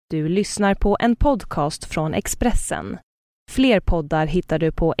Du lyssnar på en podcast från Expressen. Fler poddar hittar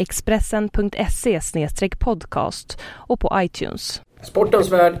du på expressen.se/podcast och på iTunes.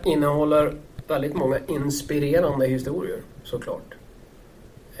 Sportens värld innehåller väldigt många inspirerande historier, såklart.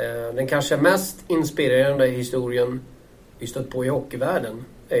 Den kanske mest inspirerande historien vi stött på i hockeyvärlden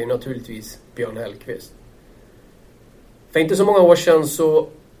är ju naturligtvis Björn Hellkvist. För inte så många år sedan så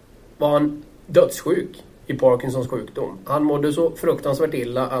var han dödssjuk i Parkinsons sjukdom. Han mådde så fruktansvärt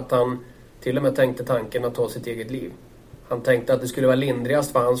illa att han till och med tänkte tanken att ta sitt eget liv. Han tänkte att det skulle vara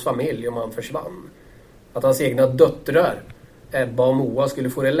lindrigast för hans familj om han försvann. Att hans egna döttrar, Ebba och Moa, skulle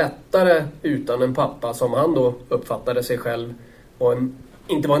få det lättare utan en pappa som han då uppfattade sig själv och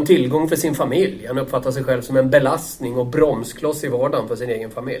inte var en tillgång för sin familj. Han uppfattade sig själv som en belastning och bromskloss i vardagen för sin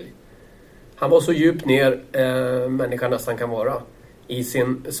egen familj. Han var så djupt ner människan nästan kan vara i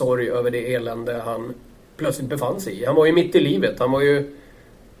sin sorg över det elände han plötsligt befann sig i. Han var ju mitt i livet. Han var ju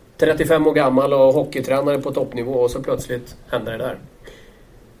 35 år gammal och hockeytränare på toppnivå och så plötsligt hände det där.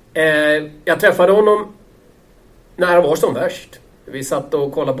 Jag träffade honom när han var som värst. Vi satt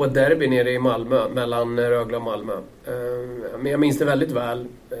och kollade på ett derby nere i Malmö, mellan Rögle och Malmö. Men jag minns det väldigt väl.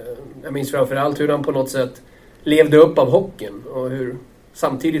 Jag minns framförallt hur han på något sätt levde upp av hockeyn. Och hur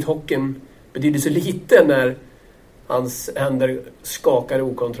samtidigt hockeyn betydde så lite när hans händer skakade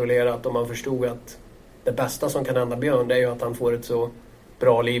okontrollerat. Och man förstod att det bästa som kan hända Björn, det är ju att han får ett så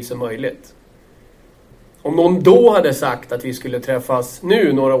bra liv som möjligt. Om någon då hade sagt att vi skulle träffas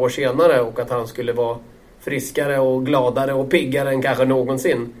nu några år senare och att han skulle vara friskare och gladare och piggare än kanske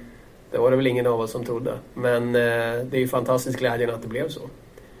någonsin, det var det väl ingen av oss som trodde. Men det är ju fantastiskt glädjen att det blev så.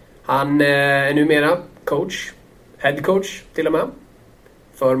 Han är numera coach, head coach till och med,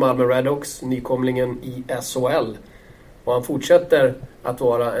 för Malmö Redhawks, nykomlingen i SHL. Och han fortsätter att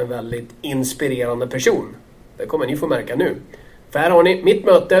vara en väldigt inspirerande person. Det kommer ni få märka nu. För här har ni mitt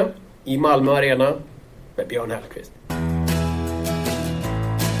möte i Malmö Arena med Björn Hellkvist.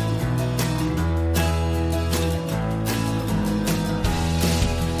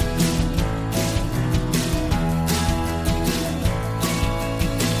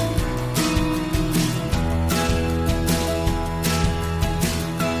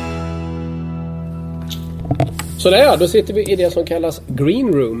 Så där, då sitter vi i det som kallas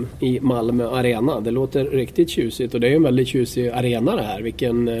Green Room i Malmö Arena. Det låter riktigt tjusigt och det är en väldigt tjusig arena det här.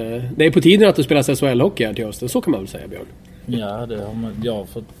 Det är på tiden att det spelas SHL-hockey här till hösten, så kan man väl säga, Björn? Ja, det har man, ja,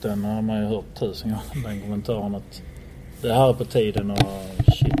 för den har man ju hört 1000 gånger, den kommentaren att det här är på tiden och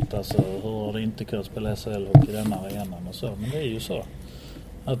shit alltså, hur har det inte kunnat spela SHL-hockey i den arenan och så. Men det är ju så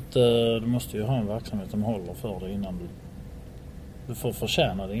att du måste ju ha en verksamhet som håller för det innan du får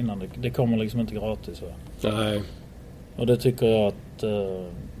förtjäna det innan. Det kommer liksom inte gratis, va? Nej. Och det tycker jag att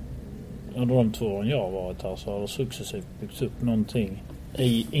under de 2 åren jag har varit här så har det successivt byggts upp någonting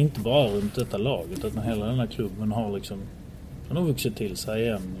inte bara runt detta laget utan hela den här klubben har liksom vuxit till sig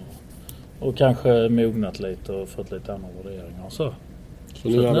igen och kanske mognat lite och fått lite andra värderingar och så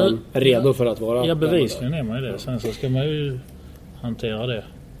nu är man redo för att vara... Ja, bevisligen är man ju det. Sen så ska man ju hantera det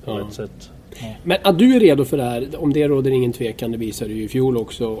på ett sätt. Ja. Men att du är redo för det här, om det råder ingen tvekan, det visar du ju i fjol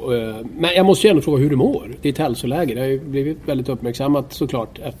också. Men jag måste ju ändå fråga hur du mår. Ditt hälsoläge, det har ju blivit väldigt uppmärksammat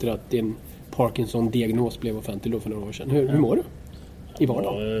såklart efter att din Parkinson-diagnos blev offentlig då för några år sedan. Hur mår du i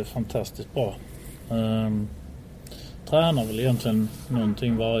vardagen? Jag är fantastiskt bra. Tränar väl egentligen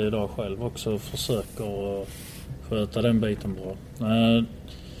någonting varje dag själv också. Försöker sköta den biten bra.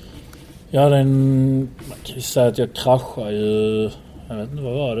 Jag hade man kan ju säga att jag kraschade ju, jag vet inte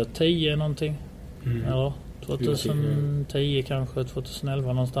vad var det, 10 någonting. Ja, 2010 kanske,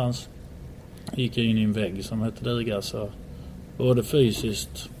 2011 någonstans. Gick jag in i en vägg som hette duga, så både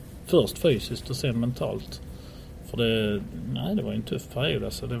först fysiskt och sen mentalt. För det var en tuff period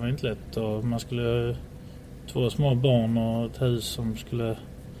alltså. Det var inte lätt och man skulle 2 små barn och ett hus som skulle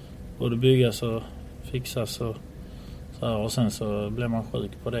både byggas och fixas och så här, och sen så blev man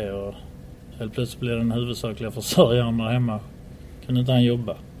sjuk på det och helt plötsligt blev den huvudsakliga försörjaren där hemma. Kunde inte han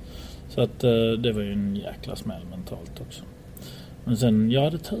jobba. Så att det var ju en jäkla smäll mentalt också. Men sen jag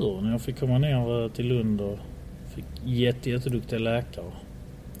hade tur när jag fick komma ner till Lund och fick jätteduktiga läkare.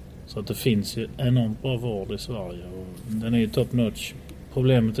 Så att det finns ju enormt bra vård i Sverige och den är ju top notch.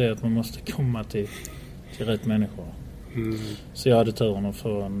 Problemet är att man måste komma till rätt människor. Så jag hade turen att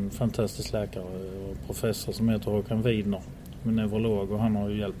få en fantastisk läkare och professor som heter Håkan Widner, en neurolog, och han har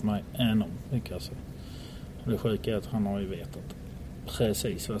ju hjälpt mig enormt mycket alltså. Det sjuka är att han har ju vetat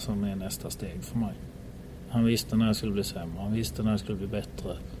precis vad som är nästa steg för mig. Han visste när jag skulle bli sämre, han visste när jag skulle bli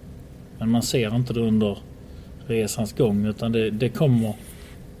bättre. Men man ser inte det under resans gång, utan det kommer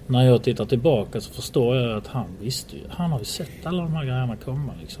när jag tittar tillbaka så förstår jag att han visste ju. Han har ju sett alla de här grejerna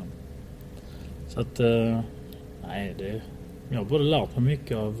komma liksom. Så att, nej, jag har både lärt mig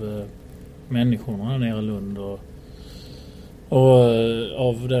mycket av människorna här nere i Lund och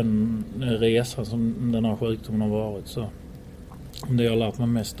av den resan som den här sjukdomen har varit. Så det jag har lärt mig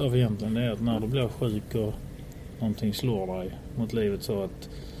mest av egentligen är att när du blir sjuk och någonting slår dig mot livet, så att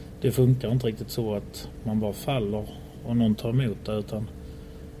det funkar inte riktigt så att man bara faller och någon tar emot det, utan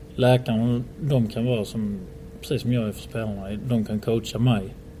läkarna, de kan vara som, precis som jag är för spelarna, de kan coacha mig,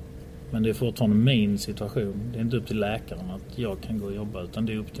 men det är fortfarande min situation. Det är inte upp till läkaren att jag kan gå och jobba, utan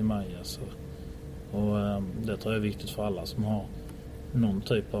det är upp till mig alltså. Och det tror jag är viktigt för alla som har någon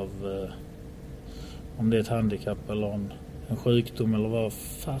typ av om det är ett handikapp eller en sjukdom eller vad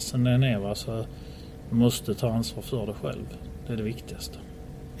fasen den är, va? Så du måste ta ansvar för det själv. Det är det viktigaste.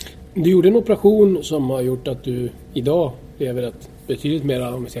 Du gjorde en operation som har gjort att du idag lever ett betydligt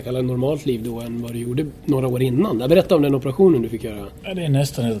mer, om vi ska kalla det, normalt liv då än vad du gjorde några år innan. Berätta om den operationen du fick göra. Ja, det är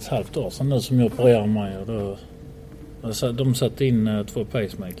nästan ett halvt år sedan nu som jag opererade mig. Och de satte in 2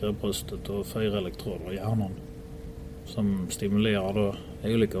 pacemaker i bröstet och 4 elektroder i hjärnan som stimulerar då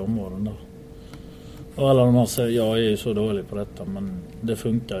olika områden där. Och alla de här säger, jag är ju så dålig på detta, men det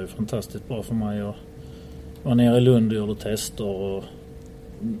funkar ju fantastiskt bra för mig. Jag var nere i Lund och gjorde tester, och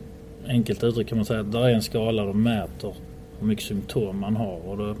enkelt uttryck kan man säga att där är en skala de mäter hur mycket symptom man har,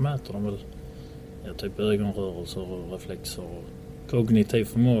 och då mäter de väl typ ögonrörelser och reflexer och kognitiv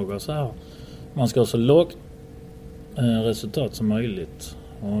förmåga och så här. Man ska ha så lågt resultat som möjligt,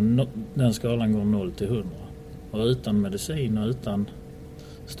 och den skalan går 0 till 100, och utan medicin och utan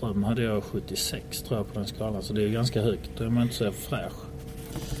ström hade jag 76 tror jag på den skalan, så det är ganska högt, då är man inte så fräsch.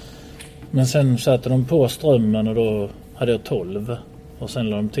 Men sen satte de på strömmen och då hade jag 12, och sen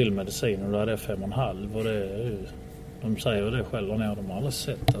lade de till medicin och då hade jag 5,5, och de säger det själva när de har aldrig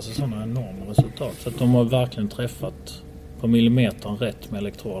sett alltså sådana enorma resultat, så att de har verkligen träffat på millimetern rätt med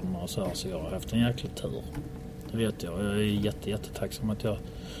elektroderna och så här, så jag har haft en jäkla tur. Det vet jag. Jag är jättetacksam att jag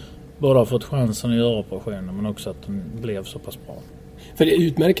både har fått chansen att göra operationen, men också att den blev så pass bra. För det är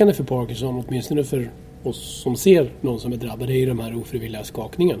utmärkande för Parkinson, åtminstone för oss som ser någon som är drabbad, det är ju de här ofrivilliga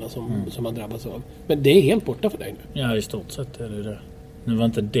skakningarna som man drabbas av. Men det är helt borta för dig nu? Ja, i stort sett är det det. Nu var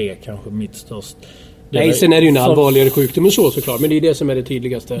inte det kanske mitt störst. Nej, sen är det ju en allvarligare sjukdom än så såklart, men det är det som är det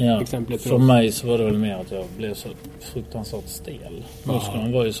tydligaste exemplet för mig så var det väl mer att jag blev så fruktansvärt stel.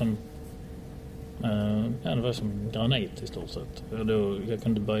 Musklerna var ju som det var som granit i stort sett. Jag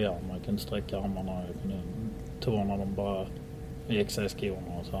kunde böja armarna, jag kunde sträcka armarna, jag kunde tårna dem bara i sig i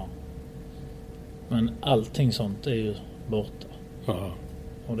skorna och så här. Men allting sånt är ju borta. Aha.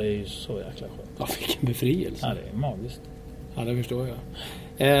 Och det är ju så jäkla skönt. Ja, vilken befrielse. Ja, det är magiskt. Ja, det förstår jag.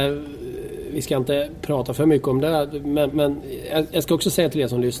 Vi ska inte prata för mycket om det, men jag ska också säga till er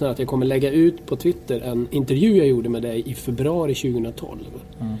som lyssnar att jag kommer lägga ut på Twitter en intervju jag gjorde med dig i februari 2012.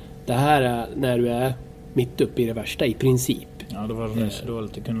 Det här är när du är mitt uppe i det värsta i princip. Ja, det var det så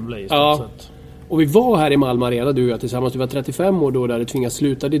dåligt det kunde bli i stort sett. Och vi var här i Malmö Arena, du och jag tillsammans. Du var 35 år då, där du tvingades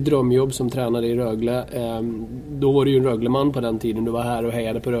sluta ditt drömjobb som tränare i Rögle. Då var du ju en Rögleman på den tiden. Du var här och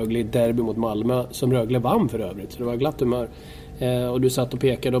hejade på Rögle i derby mot Malmö, som Rögle vann för övrigt. Så det var glatt humör. Och du satt och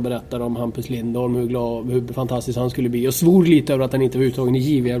pekade och berättade om Hampus Lindholm, hur fantastiskt han skulle bli. Och svor lite över att han inte var uttagen i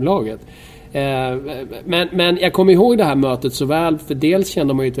JVM-laget. Men jag kommer ihåg det här mötet så väl, för dels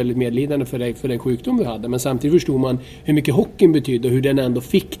kände man ju ett väldigt medlidande för den sjukdom du hade, men samtidigt förstod man hur mycket hockeyn betydde och hur den ändå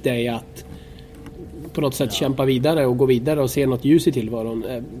fick dig att på något sätt kämpa vidare och gå vidare och se något ljus i tillvaron.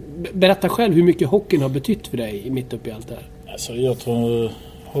 Berätta själv hur mycket hockeyn har betytt för dig mitt uppe i allt det här. Alltså jag tror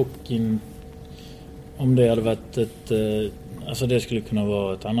hockeyn, om det hade varit alltså det skulle kunna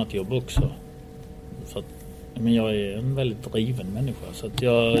vara ett annat jobb också. För att, men jag är en väldigt driven människa, så att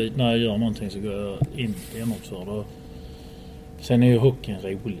när jag gör någonting så går jag in enåt för det. Sen är ju hockeyn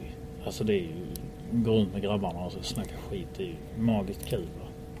rolig. Alltså det är ju, gå runt med grabbarna och snacka skit, det är ju magiskt kul. Va?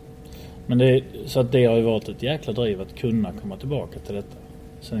 Men så att det har ju varit ett jäkla driv att kunna komma tillbaka till detta.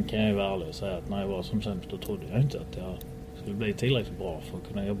 Sen kan jag ju vara ärlig och säga att när jag var som sämst då trodde jag inte att jag skulle bli tillräckligt bra för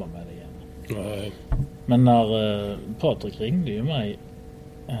att kunna jobba med det igen. Nej. Men när Patrik ringde ju mig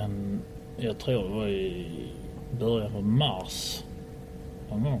jag tror det var i början av mars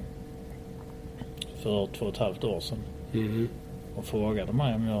någon gång för 2,5 år sedan och frågade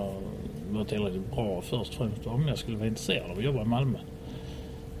mig om jag var tillräckligt bra först främst, om jag skulle vara intresserad av att jobba i Malmö.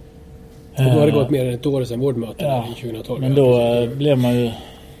 Och då har det gått mer än ett år sedan vårt möte i 2012. Men då blev man ju...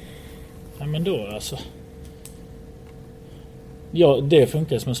 Ja, men då alltså... Ja, det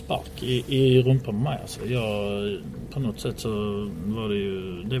funkar som en spark i rumpan på mig. Alltså. På något sätt så var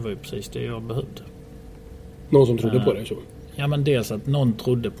det var ju precis det jag behövde. Någon som trodde på det så? Ja, men dels att någon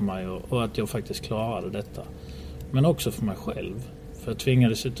trodde på mig och att jag faktiskt klarade detta. Men också för mig själv. För jag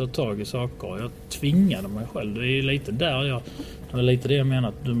tvingades ta tag i saker. Jag tvingade mig själv. Det är ju lite där det var lite det jag menar,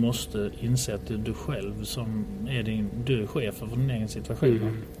 att du måste inse att det är du själv som är du är chef för din egen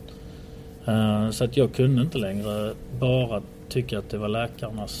situation. Så att jag kunde inte längre bara tycka att det var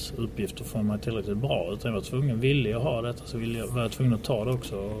läkarnas uppgift att få mig tillräckligt bra. Utan jag var tvungen, ville jag ha detta så var jag tvungen att ta det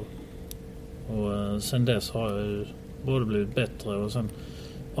också. Och sen dess har jag ju både blivit bättre och sen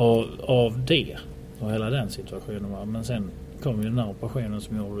av det och hela den situationen. Men sen kom ju den här operationen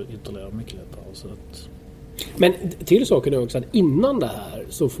som gjorde ytterligare mycket lättare. Så att... Men till saken är också att innan det här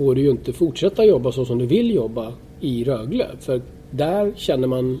så får du ju inte fortsätta jobba så som du vill jobba i Rögle. För där känner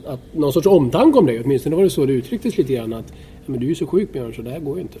man att någon sorts omtanke om dig. Åtminstone var det så det uttrycktes lite grann att men du är ju så sjuk, Björn, så det här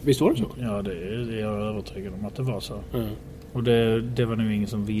går ju inte. Visst var det så? Ja, det är jag övertygad om att det var så. Och det var nog ingen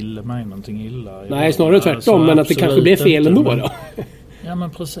som ville mig någonting illa. Nej, snarare tvärtom, men att det kanske blev fel ändå då. Ja, men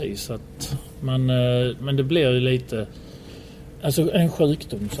precis. Att men det blir ju lite... Alltså en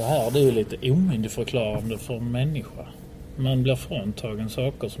sjukdom så här, det är ju lite omyndigförklarande för en människa. Man blir fråntagen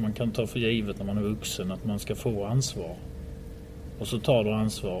saker som man kan ta för givet när man är vuxen, att man ska få ansvar. Och så tar du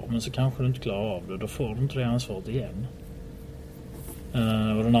ansvar, men så kanske du inte klarar av det. Då får du inte det ansvaret igen.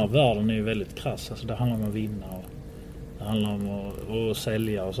 Och den här världen är ju väldigt krass. Alltså det handlar om att vinna och det handlar om att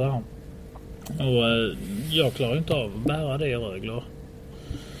sälja och så här. Och jag klarar inte av att bära det i Rögle.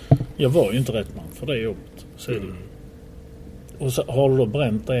 Jag var ju inte rätt man för det jobbet. Så är det. Och så har du då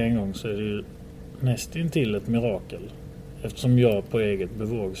bränt det en gång så är det ju nästintill ett mirakel. Eftersom jag på eget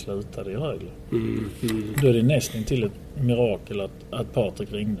bevåg slutade i Rögle. Då är det nästintill ett mirakel att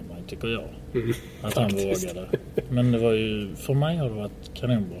Patrik ringde mig, tycker jag. Att han vågade. Men det var ju, för mig har det varit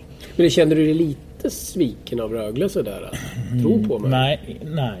kanonbra. Men kände du dig lite sviken av Rögle sådär? Tro på mig.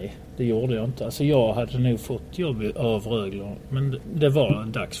 Nej, det gjorde jag inte. Alltså jag hade nog fått jobb av Rögle. Men det var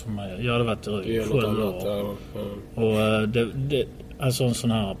dags för mig. Jag hade varit i Rögle 7 år. Och alltså en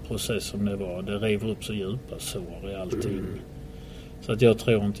sån här process som det var, det river upp så djupa sår i allting. Så att jag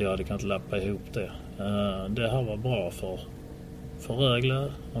tror inte jag hade kunnat lappa ihop det. Det här var bra för Rögle,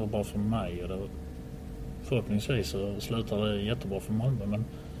 det var bra för mig och det var, förhoppningsvis så slutar det jättebra för Malmö, men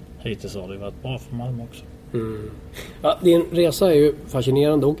hittills har det varit bra för Malmö också. Ja, din resa är ju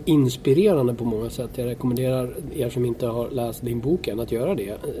fascinerande och inspirerande på många sätt. Jag rekommenderar er som inte har läst din bok än att göra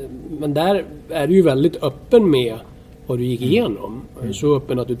det. Men där är du ju väldigt öppen med vad du gick igenom. Så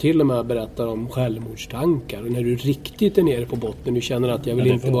öppen att du till och med berättar om självmordstankar. Och när du riktigt är nere på botten, du känner att jag vill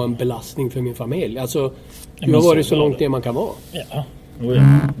inte vara en belastning för min familj. Alltså, du har varit så långt ner man kan vara. Ja,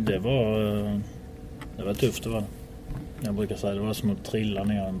 det var tufft. Det var. Jag brukar säga det var som att trilla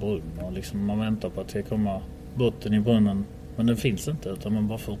ner en brunn. Och liksom man väntar på att det kommer botten i brunnen. Men den finns inte, utan man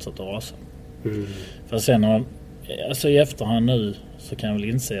bara fortsätter rasa. För sen alltså i efterhand nu så kan jag väl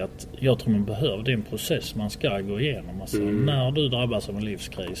inse att jag tror man behöver den process man ska gå igenom. Alltså när du drabbas av en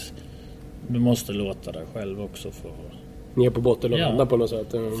livskris, du måste låta dig själv också få ner på botten och landa på något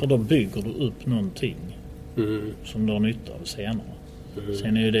sätt. För då bygger du upp någonting som du har nytta av senare.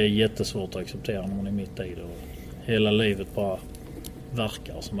 Sen är ju det jättesvårt att acceptera när man är mitt i det och hela livet bara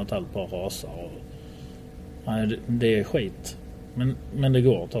verkar som att allt bara rasar. Och, nej, det är skit. Men det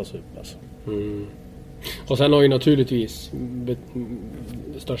går att ta sig upp alltså. Och sen har ju naturligtvis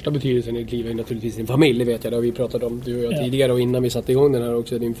största betydelsen i ditt liv är naturligtvis din familj, det vet jag. Det har vi pratat om, du och jag tidigare, och innan vi satte igång den här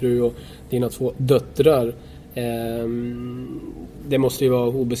också, din fru och dina 2 döttrar. Det måste ju vara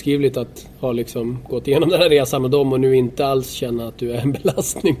obeskrivligt att ha liksom gått igenom den här resan med dem och nu inte alls känna att du är en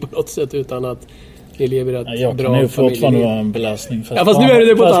belastning på något sätt, utan att ni lever ett bra familj. Jag kan ju fortfarande vara en belastning. Fast nu är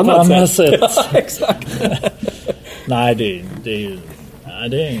det på ett annat sätt. Ja, exakt. Nej, det är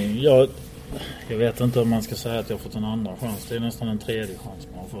ju... Jag vet inte om man ska säga att jag har fått en andra chans. Det är nästan en tredje chans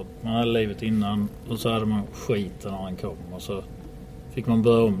man har fått. Man hade livet innan och så hade man skiten när den kom. Och så fick man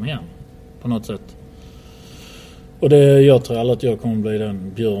börja om igen på något sätt. Och jag tror aldrig att jag kommer bli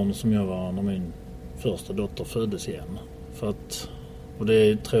den Björn som jag var när min första dotter föddes igen. Och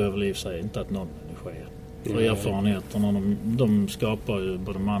det tror jag väl i och för sig inte att någon människa är. För erfarenheterna, de skapar ju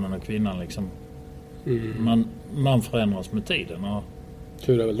både mannen och kvinnan liksom. Man förändras med tiden och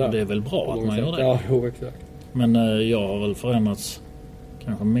det är väl bra att man gör det. Ja, jo, exakt. Men jag har väl förändrats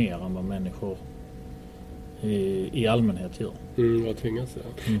kanske mer än vad människor i allmänhet gör. Jag tvingas det.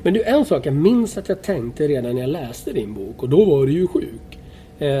 Men du, en sak jag minns att jag tänkte redan när jag läste din bok, och då var du ju sjuk.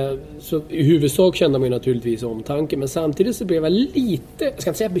 Så i huvudsak kände man ju naturligtvis omtanke, men samtidigt så blev jag lite, jag ska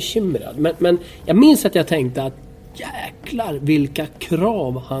inte säga bekymrad, men jag minns att jag tänkte att jäklar vilka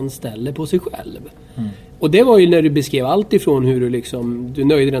krav han ställer på sig själv. Och det var ju när du beskrev allt ifrån hur du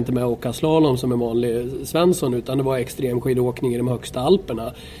nöjde dig inte med att åka slalom som en vanlig Svensson, utan det var extrem skidåkning i de högsta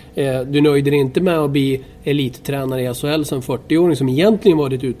Alperna. Du nöjde dig inte med att bli elittränare i SHL som 40-åring som egentligen var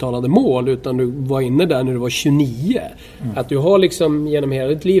ditt uttalade mål, utan du var inne där när du var 29. Att du har genom hela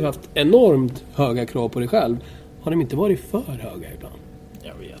ditt liv haft enormt höga krav på dig själv. Har de inte varit för höga ibland?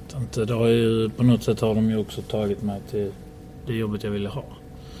 Jag vet inte. Det har ju, på något sätt har de ju också tagit mig till det jobbet jag ville ha.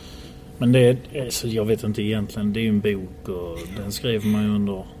 Men det är, så jag vet inte egentligen. Det är ju en bok och den skriver man ju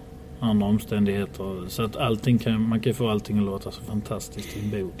under andra omständigheter. Så att man kan få allting att låta så fantastiskt i en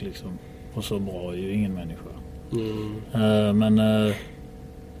bok liksom. Och så bra är ju ingen människa.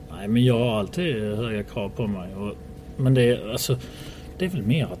 Men jag har alltid höga krav på mig. Men det är väl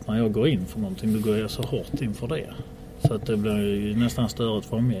mer att när jag går in för någonting, då går jag så hårt in för det. Så att det blir ju nästan störigt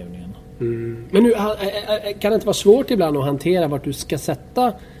för omgivningen. Men nu, kan det inte vara svårt ibland att hantera vart du ska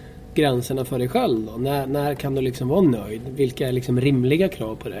sätta gränserna för dig själv då? När kan du vara nöjd? Vilka är rimliga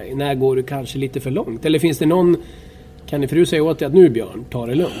krav på dig? När går du kanske lite för långt? Eller finns det någon... Kan din fru säga åt dig att nu Björn, ta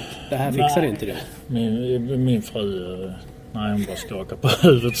det lugnt? Det här fixar inte det. Min fru, när hon bara skakar på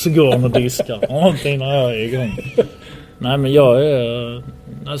huvudet så går hon och diskar någonting när jag är igång. Nej, men jag är...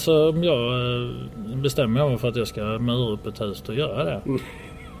 om jag bestämmer mig för att jag ska mura upp ett hus, då gör jag det.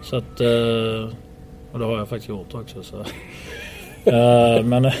 Så att... Och det har jag faktiskt gjort också. Så.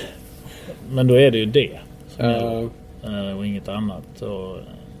 Men då är det ju det som gäller, och inget annat. Och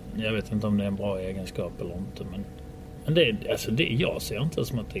jag vet inte om det är en bra egenskap eller inte. Men jag ser inte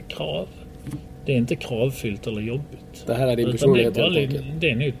som att det är krav. Det är inte kravfyllt eller jobbigt. Det här är din personlighet. Det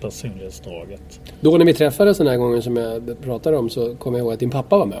är nytt personlighetsdraget. Då när vi träffades den här gången som jag pratade om, så kom jag ihåg att din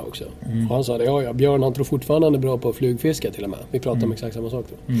pappa var med också. Och han sa det, ja, Björn, han tror fortfarande han är bra på att flugfiska till och med. Vi pratade om exakt samma sak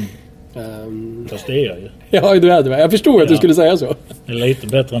då. Fast det är jag ju. Ja, du är det. Jag förstod att du skulle säga så. Jag är lite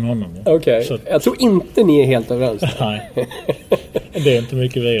bättre än honom. Ja. Okej. Jag tror inte ni är helt överens. Nej. Det är inte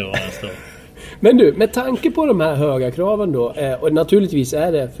mycket vi gör ens då. Men du, med tanke på de här höga kraven då, och naturligtvis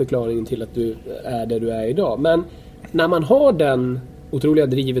är det förklaringen till att du är där du är idag. Men när man har den otroliga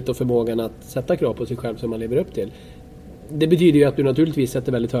drivet och förmågan att sätta krav på sig själv som man lever upp till, det betyder ju att du naturligtvis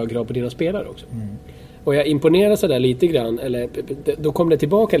sätter väldigt höga krav på dina spelare också. Och jag imponerar så där lite grann, eller då kom det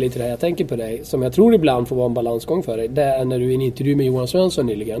tillbaka lite där jag tänker på dig, som jag tror ibland får vara en balansgång för dig. Det är när du i en intervju med Johan Svensson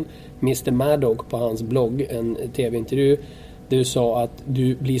nyligen, Mr. Maddock på hans blogg, en tv-intervju, du sa att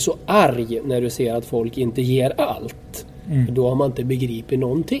du blir så arg när du ser att folk inte ger allt. För då har man inte begripit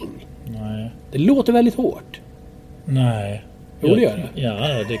någonting. Nej. Det låter väldigt hårt. Nej. Jo, det gör det.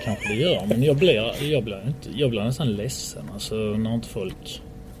 Ja, det kanske det gör. Men jag blir nästan ledsen. Alltså när inte folk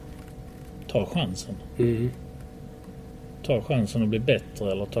tar chansen. Tar chansen att bli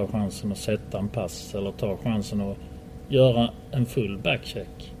bättre, eller tar chansen att sätta en pass, eller tar chansen att göra en full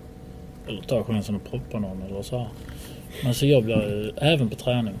backcheck, eller tar chansen att proppa någon eller så här. Men så jag blir även på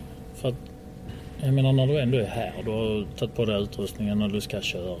träning. För att jag menar, när du ändå är här, du har tagit på dig utrustningen när du ska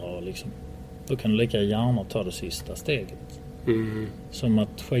köra och då kan du lika gärna ta det sista steget. Som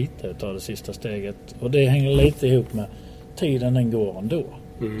att skita och ta det sista steget. Och det hänger lite ihop med tiden, den går ändå.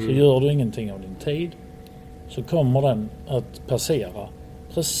 Så gör du ingenting av din tid, så kommer den att passera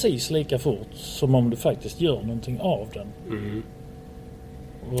precis lika fort som om du faktiskt gör någonting av den.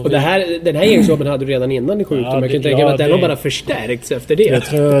 Och den här egenskapen hade du redan innan i sjukdom. Jag kan tänka mig att den har bara förstärkts efter det. Jag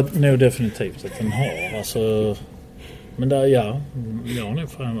tror nog definitivt att den har. Alltså, men där, jag har nog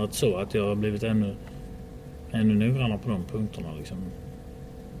förändrat så att jag har blivit ännu noggrannare på de punkterna.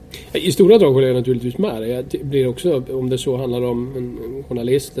 I stora drag håller jag naturligtvis med. Jag blir också, om det så handlar om en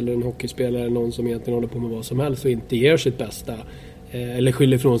journalist eller en hockeyspelare, någon som egentligen håller på med vad som helst och inte ger sitt bästa, eller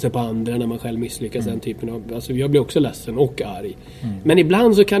skyller ifrån sig på andra när man själv misslyckas, den typen av, alltså jag blir också ledsen och arg. Men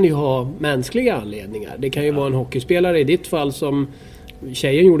ibland så kan det ju ha mänskliga anledningar. Det kan ju vara en hockeyspelare i ditt fall som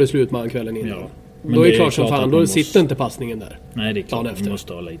tjejen gjorde slut med kvällen innan. Ja. Då är det klart som fan, då sitter inte passningen där. Nej, det är klart, man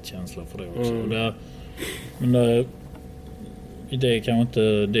måste ha lite känsla för det också. Men det är kanske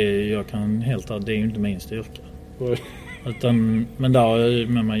inte det jag kan helt ha, det är ju inte min styrka. Men där har jag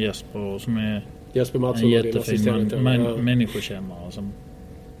med mig Jesper som är Jesper Mattsson, en jättefin människokännare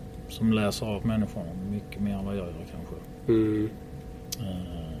som läser av människorna mycket mer än vad jag gör kanske.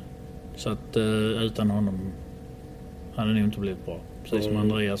 Så att utan honom hade det nog inte blivit bra. Precis som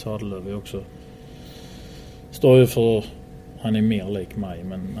Andreas Hadelöv också står ju för, han är mer lik mig,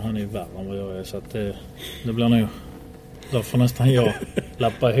 men han är värre än vad jag är, så att det blir nog, då får nästan jag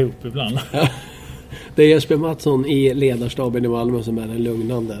lappa ihop ibland. Det är Jesper Mattsson i ledarstaben i Malmö som är den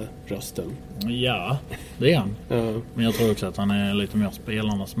lugnande rösten. Ja, det är han. Men jag tror också att han är lite mer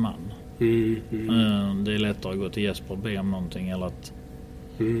spelarnas man. Det är lättare att gå till Jesper och be om någonting eller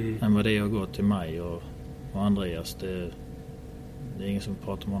än vad det är att gå till mig och och Andreas, det är ingen som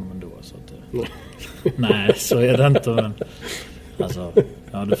pratar om honom ändå. Så att nej, så är det inte. Men, alltså,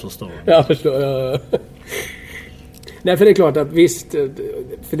 ja, du förstår. Jag förstår, ja. Nej, för det är klart att visst,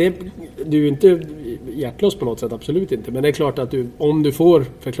 för du är inte hjärtlös på något sätt, absolut inte. Men det är klart att om du får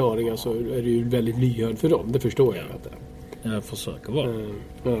förklaringar så är du ju väldigt lyhörd för dem, det förstår jag. Jag försöker vara.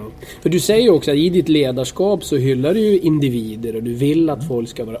 Ja. För du säger ju också att i ditt ledarskap så hyllar du ju individer och du vill att folk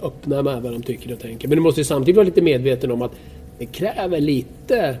ska vara öppna med vad de tycker och tänker. Men du måste ju samtidigt vara lite medveten om att det kräver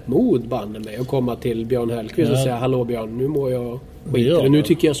lite mod, banne mig, att komma till Björn Hellkvist och säga hallå Björn, nu mår jag skit, nu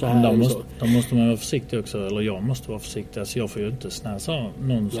tycker jag så här. Då måste man vara försiktig också, eller jag måste vara försiktig. Alltså jag får ju inte snäsa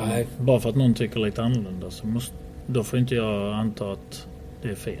någon som, bara för att någon tycker lite annorlunda, så då får inte jag anta att det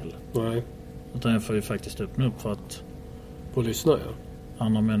är fel. Nej. Utan jag får ju faktiskt öppna upp för att och lyssna,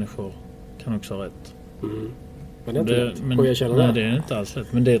 andra människor kan också ha rätt. Men det är inte lätt. Och jag känner nej, det är inte alls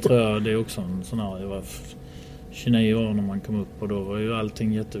lätt. Men det tror jag, det är också en sån här, jag var 29 år när man kom upp, och då var ju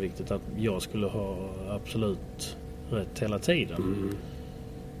allting jätteviktigt att jag skulle ha absolut rätt hela tiden.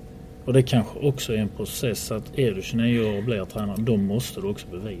 Och det kanske också är en process att är du 29 år och blir tränare, då måste du också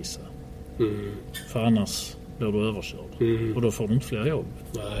bevisa. För annars blir du överkörd. Och då får du inte fler jobb.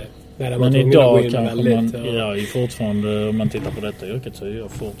 Nej. Men idag kanske man, är fortfarande, om man tittar på detta yrket, så är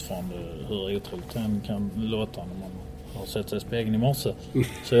jag fortfarande, hur otroligt den kan låta när man har sett sig i spegeln i morse.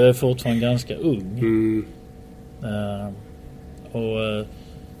 Så jag är fortfarande ganska ung.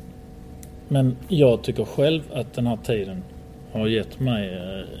 Men jag tycker själv att den här tiden har gett mig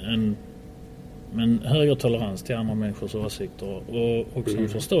en högre tolerans till andra människors åsikter och också en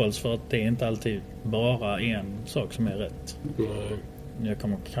förståelse för att det är inte alltid bara en sak som är rätt. Jag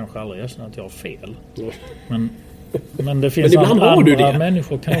kommer kanske aldrig erkänna att jag har fel. Men det finns andra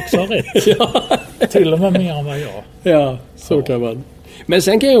människor kan också ha rätt. Till och med mer än vad jag. Ja, så kan man. Men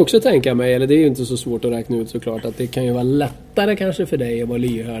sen kan jag också tänka mig, eller det är ju inte så svårt att räkna ut såklart, att det kan ju vara lättare kanske för dig att vara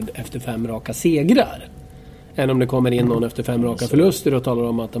lyhörd efter 5 raka segrar. Än om det kommer in någon efter 5 raka förluster och talar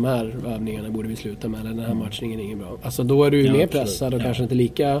om att de här övningarna borde vi sluta med, eller den här matchningen är ingen bra. Alltså då är du ju mer pressad och kanske inte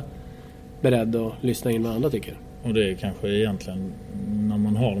lika beredd att lyssna in vad andra tycker. Och det är kanske egentligen när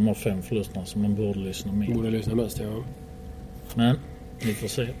man har de här 5 förlusterna som man borde lyssna mer. Borde lyssna mest, ja. Men vi får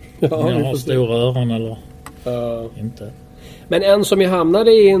se. Om jag har stora öron eller inte. Men en som jag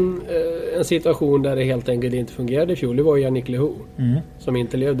hamnade i en situation där det helt enkelt inte fungerade i fjol, det var Yannick Lehoux. Som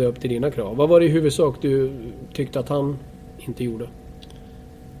inte levde upp till dina krav. Vad var det i huvudsak du tyckte att han inte gjorde?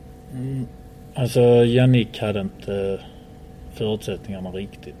 Alltså Yannick hade inte förutsättningarna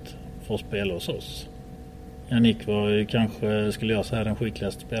riktigt för att spela hos oss. Yannick var ju kanske, skulle jag säga, den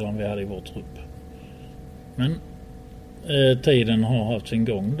skickligaste spelaren vi hade i vår trupp. Men tiden har haft sin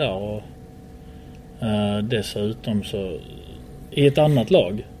gång där, och dessutom så i ett annat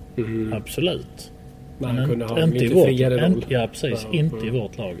lag, absolut. Man kunde ha en lite friare roll. Ja, precis. Inte i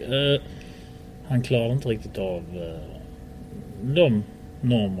vårt lag. Han klarar inte riktigt av de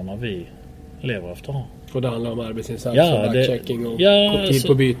normerna vi lever efter. Och det handlar om arbetsinsats och backchecking och tid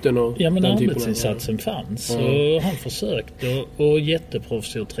på byten och men arbetsinsatsen fanns. Och han försökte och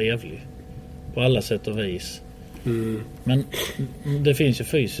jätteproffsig och trevlig på alla sätt och vis. Men det finns ju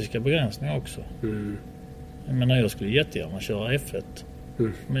fysiska begränsningar också. Jag menar, jag skulle jättegärna köra F1.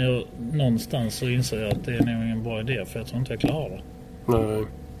 Men någonstans så inser jag att det är nog ingen bra idé, för jag tror inte jag klarar det.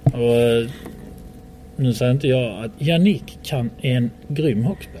 Och nu säger inte jag att Yannick är en grym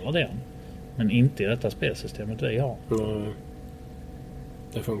hockeyspelare, det. Men inte i detta spelsystemet vi har.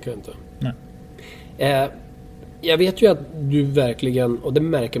 Det funkar inte. Nej. Jag vet ju att du verkligen, och det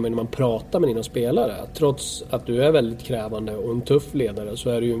märker man när man pratar med dina spelare, att trots att du är väldigt krävande och en tuff ledare, så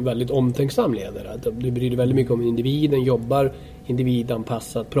är du ju en väldigt omtänksam ledare. Du bryr dig väldigt mycket om individen, jobbar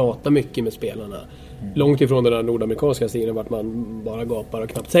individanpassat, pratar mycket med spelarna. Långt ifrån den där nordamerikanska stilen vart man bara gapar och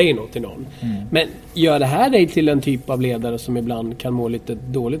knappt säger något till någon. Men gör det här dig till en typ av ledare som ibland kan må lite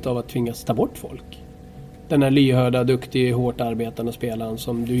dåligt av att tvingas ta bort folk? Den här lyhörda, duktig, hårt arbetande spelaren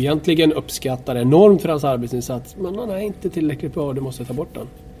som du egentligen uppskattar enormt för hans arbetsinsats, men han är inte tillräckligt bra och du måste ta bort den.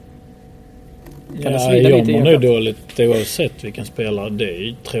 Kan jag mår nog dåligt oavsett vilken spelare det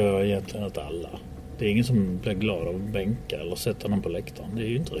är, tror jag egentligen att alla. Det är ingen som blir glad av att bänka eller sätta någon på läktaren. Det är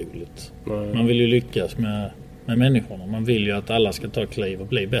ju inte roligt. Man vill ju lyckas med människorna. Man vill ju att alla ska ta kliv och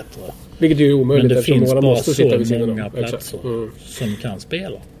bli bättre. Vilket är ju omöjligt. Men det finns bara så många platser som kan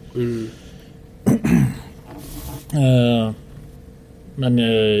spela. Men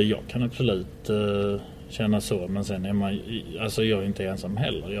jag kan absolut känna så. Men sen är man, alltså jag är inte ensam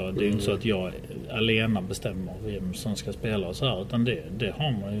heller. Det är inte så att jag alena bestämmer vem som ska spela och så här, utan det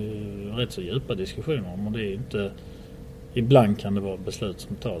har man ju rätt så djupa diskussioner om, och det är inte, ibland kan det vara beslut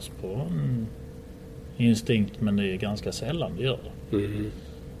som tas på instinkt, men det är ganska sällan det gör det.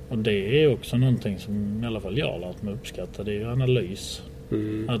 Och det är också någonting som i alla fall jag har lärt mig uppskatta. Det är ju analys.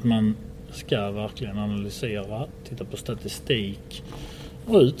 Att man ska verkligen analysera, titta på statistik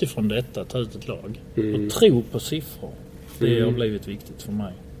och utifrån detta ta ut ett lag. Och tro på siffror. Det har blivit viktigt för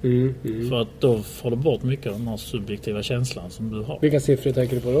mig. För att då får du bort mycket av den här subjektiva känslan som du har. Vilka siffror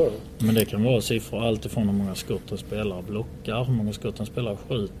tänker du på då? Men det kan vara siffror allt ifrån hur många skott en spelare blockar, hur många skott en spelare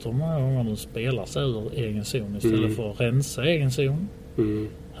skjuter, hur många gånger de spelar sig ur egen zon istället för att rensa egen zon.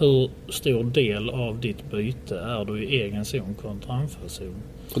 Hur stor del av ditt byte är du i egen zon kontra anfallszon.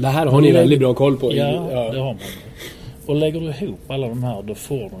 Och det här har ni väldigt bra koll på. Ja, det har man. Och lägger du ihop alla de här, då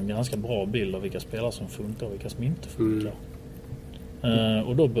får du en ganska bra bild av vilka spelare som funkar och vilka som inte funkar.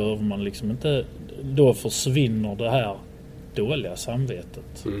 Och då behöver man liksom inte, då försvinner det här dåliga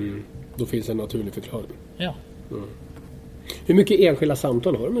samvetet. Då finns en naturlig förklaring. Ja. Hur mycket enskilda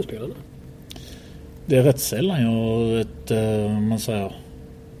samtal har du med spelarna? Det är rätt sällan jag har ett man säger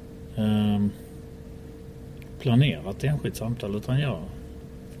planerat enskilt samtal, utan jag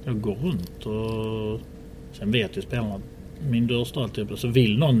går runt och sen vet ju spelarna att min dörr står alltid uppe, så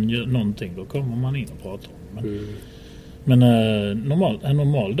vill någon göra någonting, då kommer man in och pratar om det. Men en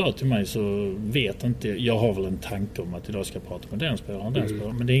normal dag till mig så vet inte jag har väl en tanke om att idag ska jag prata med den spelaren,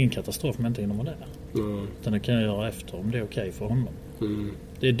 men det är ingen katastrof om jag inte hinner med det. Utan det kan jag göra efter om det är okej för honom.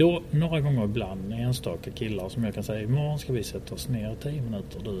 Det är då några gånger ibland enstaka killar som jag kan säga imorgon ska vi sätta oss ner 10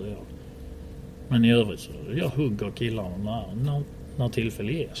 minuter, du och jag. Men i övrigt så jag hugger killarna när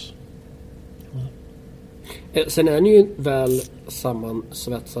tillfälle ges. Sen är ni ju väl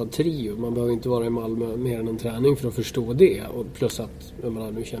sammansvetsad trio. Man behöver inte vara i Malmö mer än en träning för att förstå det. Och plus att,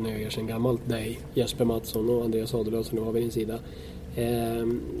 nu känner jag er sedan gammalt, dig, Jesper Mattsson och Andreas Adelöf som nu har vid din sida.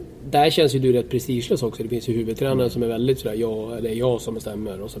 Där känns ju du rätt prestigelös också. Det finns ju huvudtränare som är väldigt sådär, det är jag som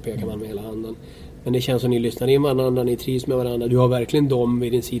bestämmer, och så pekar man med hela handen. Men det känns som ni lyssnar in varandra, ni trivs med varandra. Du har verkligen dem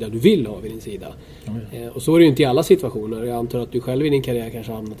vid din sida du vill ha vid din sida. Och så är det ju inte i alla situationer. Jag antar att du själv i din karriär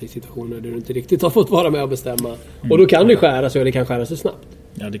kanske har hamnat i situationer där du inte riktigt har fått vara med och bestämma. Och då kan det skäras, och det kan skäras så snabbt.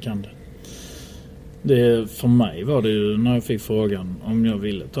 Ja, det kan det. För mig var det ju, när jag fick frågan om jag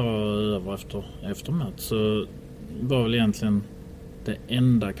ville ta över efter match, så var väl egentligen det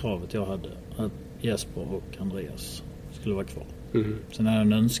enda kravet jag hade att Jesper och Andreas skulle vara kvar. Sen hade jag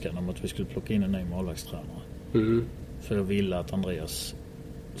en önskan om att vi skulle plocka in en ny målvaktstränare. För jag ville att Andreas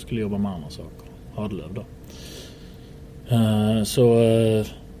skulle jobba med andra saker. Adelöf då.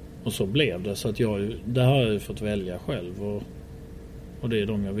 Och så blev det. Så att det har jag fått välja själv. Och det är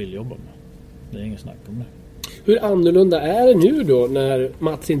de jag vill jobba med. Det är ingen snack om det. Hur annorlunda är det nu då när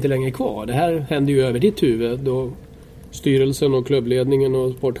Mats inte längre är kvar? Det här händer ju över ditt huvud då styrelsen och klubbledningen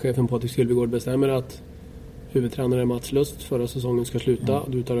och sportchefen Patrik Sylvegård bestämmer att huvudtränare Mats Lust förra säsongen ska sluta.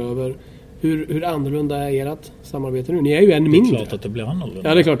 Du tar över. Hur annorlunda är ert samarbete nu? Ni är ju en mindre. Det är klart att det blir annorlunda.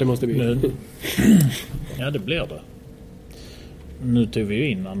 Ja, det är klart det måste bli. Ja, det blir det. Nu tog vi ju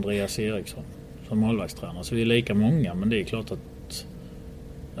in Andreas Eriksson som målvaktstränare. Så vi är lika många, men det är klart att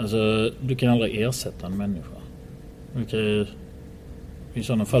alltså, du kan aldrig ersätta en människa. I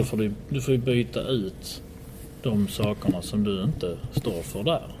sådana fall får du får byta ut de sakerna som du inte står för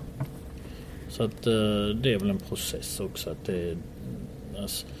där. Så att det är väl en process också. Att det,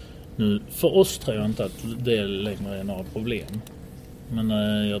 alltså, nu, för oss tror jag inte att det längre är några problem. Men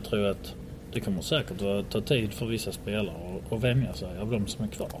jag tror att det kommer säkert ta tid för vissa spelare att vänja sig av de som är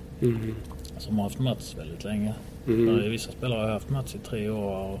kvar. Som har haft Mats väldigt länge. Vissa spelare har haft Mats i 3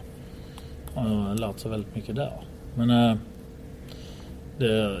 år och har lärt sig väldigt mycket där. Men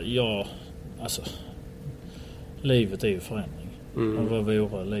livet är ju förändring. Och vad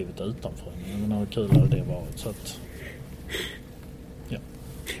vore livet utan förändring? Men hur kul hade det varit? Så att, ja.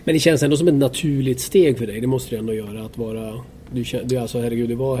 Men det känns ändå som ett naturligt steg för dig. Det måste det ändå göra att vara... Du alltså, herregud,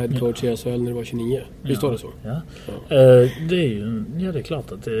 du var head coach i SHL när du var 29. Visst var det så? Ja. Det är ju, det är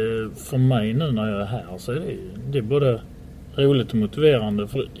klart att det, för mig nu när jag är här så är det är både roligt och motiverande.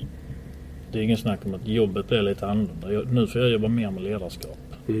 För det är ingen snack om att jobbet blir lite annorlunda. Nu får jag jobba mer med ledarskap.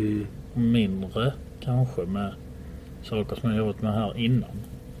 Mindre kanske med saker som jag jobbat med här innan.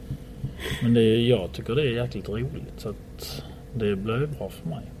 Men jag tycker det är jäkligt roligt, så att det blir bra för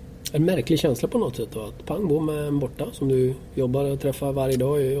mig. En märklig känsla på något sätt då, att pang bo med en borta som du jobbar och träffar varje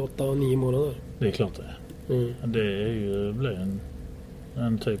dag i 8-9 månader. Det är klart det. Det är ju, blir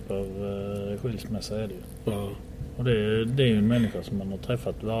en typ av skilsmässa är det ju. Ja. Och det är ju en människa som man har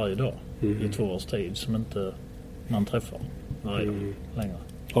träffat varje dag i 2 års tid, som inte man träffar varje dag längre.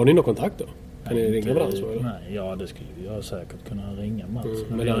 Har ni någon kontakt då? Kan ni ringa varandra så, eller? Nej, ja, det skulle jag säkert kunna ringa Mats.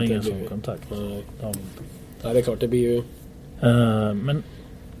 Men jag har ingen sån kontakt. Nej, det är klart, det blir ju... Men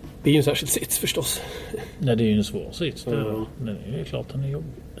Det är ju en särskild sits förstås. Nej, det är ju en svår sits. Det är ju klart den är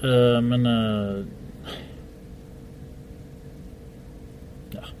jobbig. Men...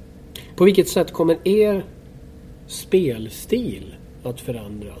 ja. På vilket sätt kommer er spelstil att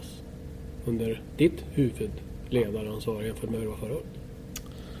förändras under ditt huvudledaransvar jämfört med hur det var förra året?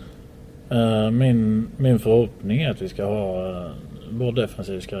 Min förhoppning är att vi ska ha vår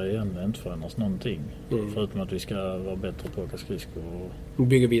defensiv ska egentligen inte förändras någonting. Förutom att vi ska vara bättre på att åka skridskor. Och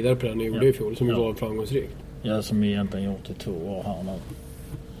bygga vidare på den ni gjorde i fjol som ju var framgångsrikt. Ja, som vi egentligen gjort i 2 år här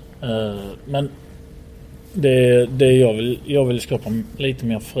nu. Men jag vill skapa lite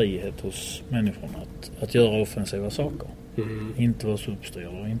mer frihet hos människorna att göra offensiva saker. Inte vara så uppstyrda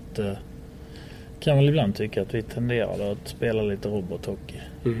och inte... Kan väl ibland tycka att vi tenderade att spela lite robothockey.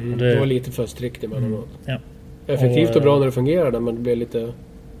 Det var lite för strikt emellanåt. Ja. Effektivt och bra när det fungerade, men det blev lite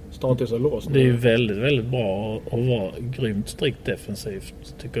status och låst. Det är ju väldigt, väldigt bra att vara grymt strikt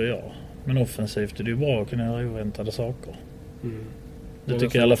defensivt, tycker jag. Men offensivt är det ju bra att kunna göra oväntade saker. Det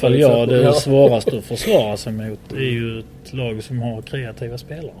tycker i alla fall jag det är svårast att försvara sig mot. Det är ju ett lag som har kreativa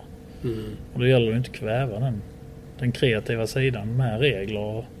spelare. Och då gäller det inte att kväva den kreativa sidan med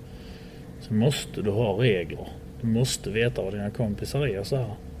regler. Så måste du ha regler. Du måste veta vad dina kompisar är och så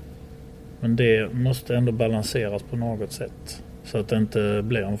här. Men det måste ändå balanseras på något sätt. Så att det inte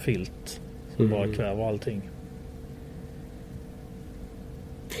blir en filt som bara kväver allting.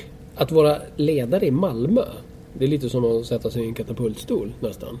 Att vara ledare i Malmö, det är lite som att sätta sig i en katapultstol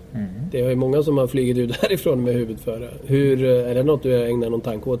nästan. Det är ju många som har flugit ut därifrån med huvudet före. Är det något du ägnar någon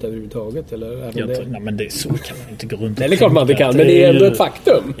tanke åt överhuvudtaget? Eller nej, men det är så kan man inte gå runt. Det är klart man inte kan, men det är ändå ett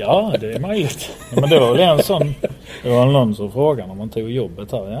faktum. Ja, det är möjligt. Men det var väl en sån... Det var någon som frågade om man tog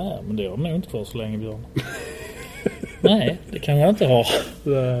jobbet här. Ja, men det har nog inte kvar så länge, Björn. Nej, det kan jag inte ha.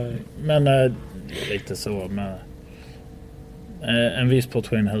 Men det är lite så med... en viss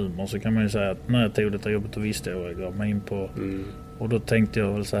portion humor, så kan man ju säga att när jag tog detta jobbet och visste jag gav mig in på och då tänkte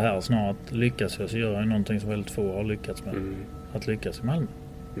jag väl så här snart, lyckas jag så gör jag någonting som väldigt få har lyckats med, att lyckas i Malmö.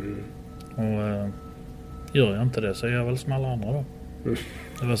 Och gör jag inte det så är jag väl som alla andra då.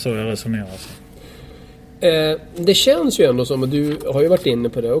 Det var så jag resonerade. Det känns ju ändå som, och du har ju varit inne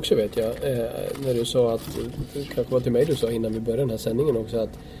på det också vet jag, när du sa att, kanske var till mig du sa innan vi började den här sändningen också,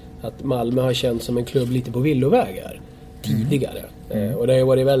 att Malmö har känts som en klubb lite på villovägar tidigare. Och det har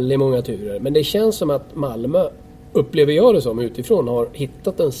varit väldigt många turer. Men det känns som att Malmö, upplever jag det som utifrån, har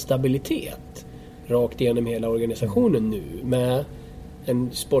hittat en stabilitet rakt igenom hela organisationen nu. Med en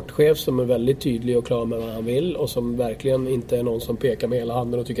sportchef som är väldigt tydlig och klar med vad han vill. Och som verkligen inte är någon som pekar med hela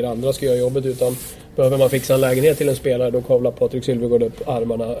handen och tycker att andra ska göra jobbet. Utan behöver man fixa en lägenhet till en spelare, då kavlar Patrik Sylvegård upp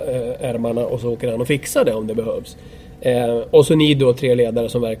ärmarna och så åker han och fixar det om det behövs. Och så ni då 3 ledare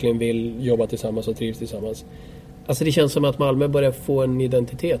som verkligen vill jobba tillsammans och trivs tillsammans. Alltså det känns som att Malmö börjar få en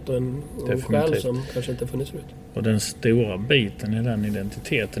identitet och en själ som kanske inte funnits förut. Och den stora biten i den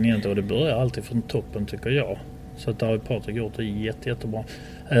identiteten egentligen, och det börjar alltid från toppen tycker jag. Så att det har Patrik gjort det jättebra.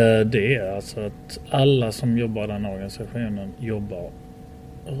 Det är alltså att alla som jobbar i den organisationen jobbar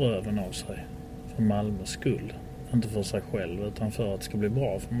röven av sig för Malmös skull. Inte för sig själv utan för att det ska bli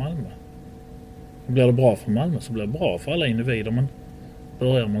bra för Malmö. Och blir det bra för Malmö så blir det bra för alla individer, men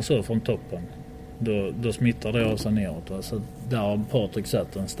börjar man så från toppen då smittar det av sig neråt. Alltså, där har Patrik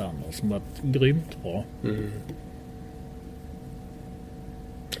satt en standard som varit grymt bra.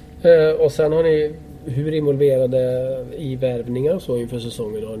 Och sen har ni, hur involverade i värvningar och så inför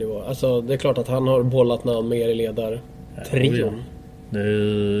säsongen har ni varit? Alltså det är klart att han har bollat namn med er i ledartrion. Det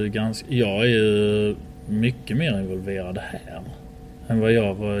är ganska, jag är ju mycket mer involverad här än vad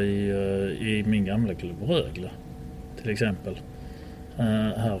jag var i min gamla klubb Rögle till exempel.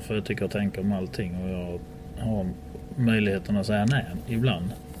 Här får jag tycka och tänka om allting och jag har möjligheten att säga nej ibland.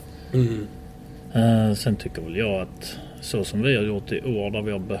 Sen tycker väl jag att så som vi har gjort i år där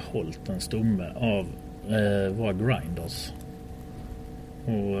vi har behållit en stomme av våra grinders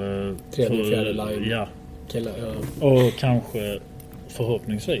och fjärde line. Ja. Och kanske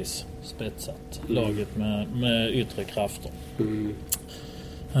förhoppningsvis spetsat laget med yttre krafter.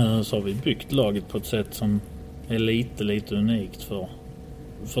 Så har vi byggt laget på ett sätt som är lite unikt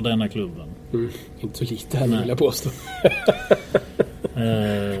för denna klubben. Inte så lite här vill jag påstå.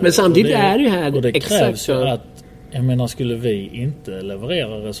 Men samtidigt är det ju här och det exakt krävs ju att, jag menar, skulle vi inte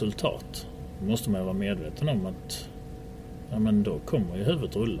leverera resultat måste man vara medveten om att ja, men då kommer ju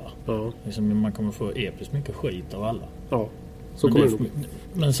huvudet rulla. Ja. Liksom, man kommer få episkt mycket skit av alla. Ja, så kommer det.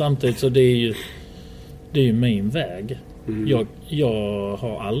 Men samtidigt så det är ju min väg. Jag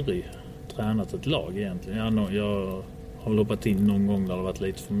har aldrig tränat ett lag egentligen. Jag har hoppat in någon gång där det varit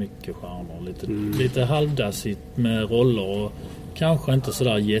lite för mycket stjärnor. Lite halvdassigt med roller och kanske inte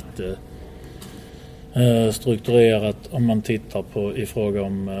sådär jätte strukturerat om man tittar på i fråga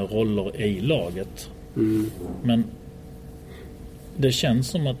om roller i laget. Men det känns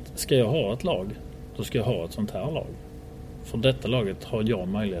som att ska jag ha ett lag, då ska jag ha ett sånt här lag. För detta laget har jag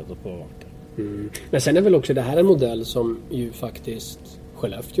möjlighet att påverka. Men sen är väl också det här en modell som ju faktiskt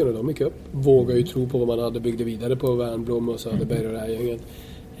Skellefteå när de gick upp vågar ju tro på vad man hade byggde vidare på Värnblom och Söderberg och det här gänget.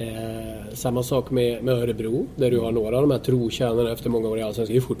 Samma sak med Örebro där du har några av de här trotjänarna efter många år i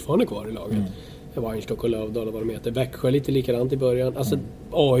Allsvenskan är fortfarande kvar i laget. Weinstock och Lövdahl och vad de heter. Växjö lite likadant i början. Alltså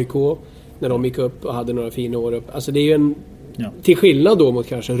AIK när de gick upp och hade några fina år upp. Alltså det är ju en till skillnad då mot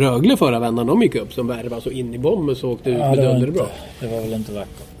kanske Rögle förra vändan de gick upp som värvade så in i bomben så åkte ut med dönder bra. Det var väl inte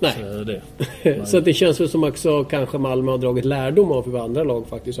vackert. Nej. Så det känns väl som också kanske Malmö har dragit lärdom av hur andra lag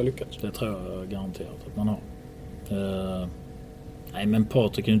faktiskt har lyckats. Det tror jag garanterat att man har. Nej men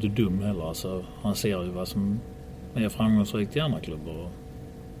Patrik är inte dum heller. Alltså, han ser ju vad som är framgångsrikt i andra klubbar.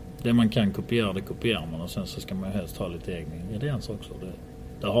 Det man kan kopiera, det kopierar man och sen så ska man ju helst ha lite egna ingredienser också.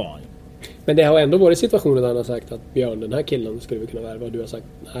 Det har han ju. Men det har ändå varit situationer där han har sagt att Björn, den här killen skulle vi kunna värva och du har sagt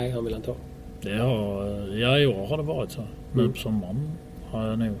nej, han vill inte ha. I år har det varit så. Nu på sommaren har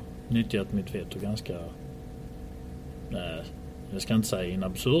jag nog nyttjat mitt veto ganska... Nej, jag ska inte säga in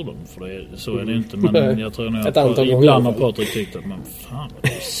absurdum för så är det inte. Men jag tror nog att ibland har Patrik tyckt att man fan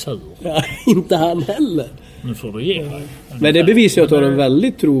vad är sur. Ja, inte han heller. Nu får du ge dig. Men det bevisar ju att du har en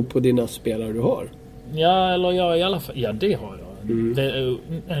väldigt tro på dina spelare du har. Ja, eller jag i alla fall. Ja, det har jag. Det är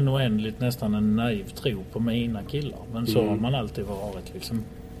en oändligt nästan en naiv tro på mina killar. Men så har man alltid varit liksom.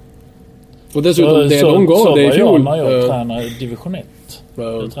 Och dessutom det de gav det i fjol. När jag tränade division 1.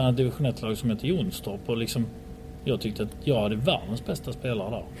 Jag tränade division 1-lag som heter Jonstorp. Och liksom, jag tyckte att jag hade världens bästa spelare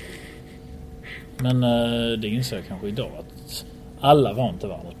där. Men det inser jag kanske idag att alla var inte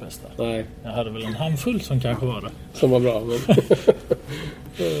världens bästa. Nej. Jag hade väl en handfull som kanske var det. Som var bra.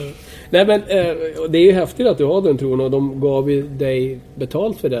 Men nej men det är ju häftigt att du har den tron och de gav ju dig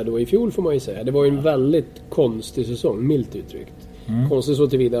betalt för det då i fjol får man ju säga. Det var ju en väldigt konstig säsong, milt uttryckt. Konstigt så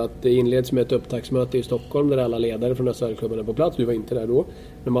tillvida att det inleds med ett upptaktsmöte i Stockholm där alla ledare från SHL-klubben är på plats. Du var inte där då.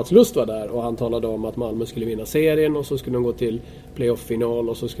 Men Mats Lust var där och han talade om att Malmö skulle vinna serien och så skulle de gå till playoff-final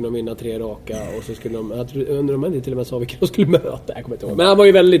och så skulle de vinna 3 raka och så skulle de, jag undrar om han till och med sa vilka de skulle möta. Jag kommer inte ihåg. Men han var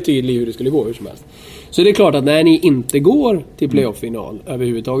ju väldigt tydlig hur det skulle gå hur som helst. Så det är klart att när ni inte går till playoff-final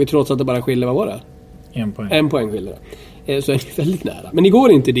överhuvudtaget, trots att det bara skiljer, vad var det? 1 poäng. 1 poäng skiljer det. Så är ni väldigt nära. Men ni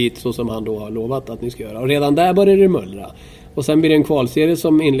går inte dit så som han då har lovat att ni ska göra. Och redan där börjar det mullra. Och sen blir det en kvalserie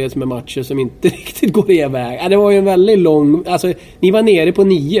som inleds med matcher som inte riktigt går iväg. Ja, det var ju en väldigt lång... Alltså, ni var nere på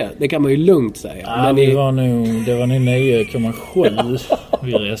 9. Det kan man ju lugnt säga. Ja, men det var nog 9,7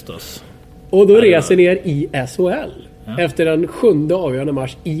 vi reste oss. Och då reser ni er i SHL. Ja. Efter en 7:e avgörande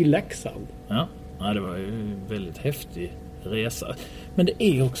match i Leksand. Ja, det var ju en väldigt häftig resa. Men det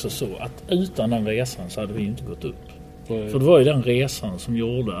är också så att utan den resan så hade vi inte gått upp. För det var ju den resan som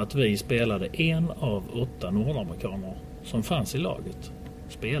gjorde att vi spelade 1 av 8 nordamerikaner som fanns i laget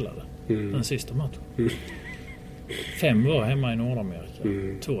spelade den sista matchen. 5 var hemma i Nordamerika.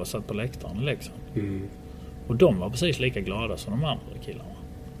 2 satt på läktaren i Leksand. Och de var precis lika glada som de andra killarna.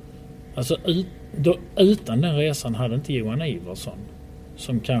 Alltså utan den resan hade inte Johan Iversson,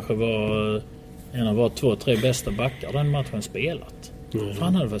 som kanske var en av våra 2-3 bästa backar den matchen, spelat. För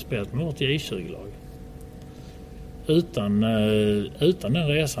han hade väl spelat med vårt J20-lag. Utan den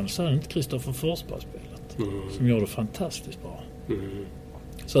resan så hade inte Kristoffer Forsberg spelat. Som gjorde fantastiskt bra.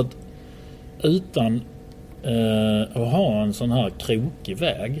 Så att utan att ha en sån här krokig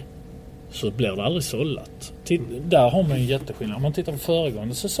väg så blir det aldrig sållat. Där har man ju en jätteskillnad. Om man tittar på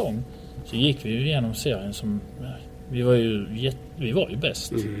föregående säsong så gick vi ju igenom serien som vi var ju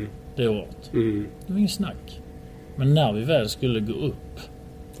bäst det året. Det var ingen snack. Men när vi väl skulle gå upp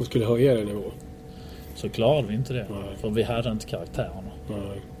och skulle höja den nivå så klarade vi inte det. Nej. För vi hade inte karaktärerna.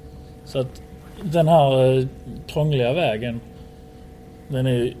 Nej. Så att den här krångliga vägen,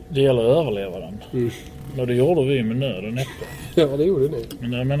 det gäller att överleva den. Och det gjorde vi med nöd och näppe. Ja, det gjorde ni.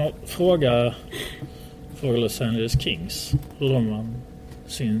 Men jag menar, fråga Los Angeles Kings hur de vann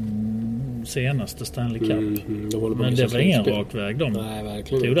sin senaste Stanley Cup. Men det var ingen rak väg de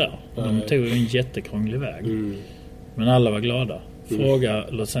tog där. De tog en jättekrånglig väg. Men alla var glada. Fråga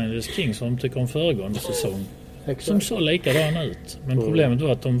Los Angeles Kings som de tycker om föregående säsong. Som såg likadan ut. Men problemet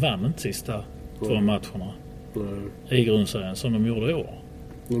var att de vann inte sista 2 matcherna i grundserien som de gjorde i år.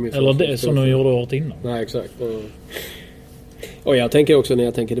 Eller det som de gjorde året innan. Nej, exakt. Och jag tänker också när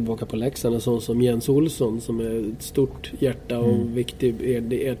jag tänker tillbaka på Leksand, en sån som Jens Olsson som är ett stort hjärta och viktig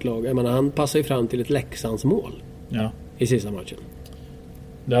i ert lag. Jag menar, han passar ju fram till ett Leksands mål i sista matchen.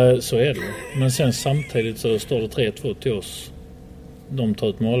 Så är det. Men sen samtidigt så står det 3-2 till oss de tar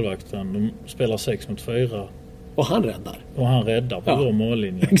ut målvakten. De spelar 6 mot 4. Och han räddar. Och han räddar på vår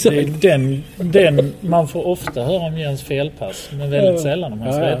mållinje. Exakt. Det är den man får ofta höra om Jens felpass. Men väldigt sällan om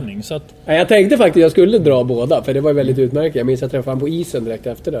hans räddning. Så att, jag tänkte faktiskt att jag skulle dra båda. För det var väldigt utmärkt. Jag minns att jag träffade honom på isen direkt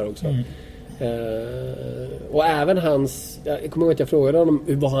efter där också. Och även hans... Jag kommer ihåg att jag frågade honom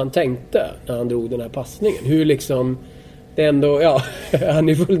vad han tänkte när han drog den här passningen. Hur liksom... Det ändå, han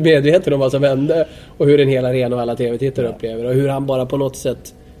är fullt medveten om vad som hände. Och hur den hela arenan och alla tv-tittare upplever. Och hur han bara på något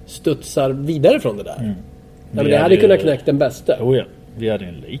sätt studsar vidare från det där. Men det hade kunnat knäcka den bästa. Vi hade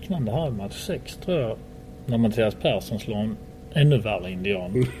en liknande här i match 6 tror jag. När Mattias Persson slår en ännu värre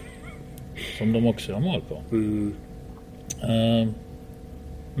indian. Som de också har mål på.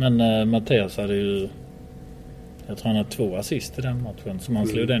 Men Mattias hade ju... Jag tror han hade 2 assist i den matchen. Som han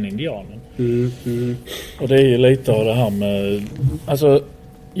slog den indianen. Och det är ju lite av det här med... Alltså,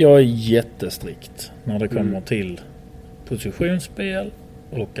 jag är jättestrikt när det kommer till positionsspel.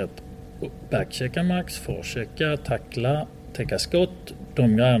 Och att backchecka max, forechecka, tackla, täcka skott.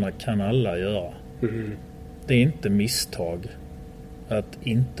 De grejerna kan alla göra. Det är inte misstag att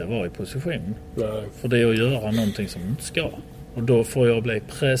inte vara i position. Nej. För det är att göra någonting som inte ska. Och då får jag bli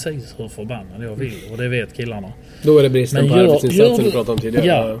precis hur förbannad jag vill. Och det vet killarna. Då är det bristen på arbetsinsatsen du pratade om tidigare.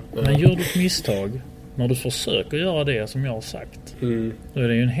 Ja, men gör du ett misstag när du försöker göra det som jag har sagt. Då är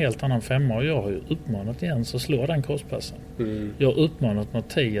det ju en helt annan femma. Och jag har ju uppmanat Jens att slå den korspassen. Jag har uppmanat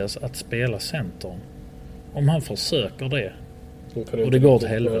Mattias att spela centern. Om han försöker det och det går åt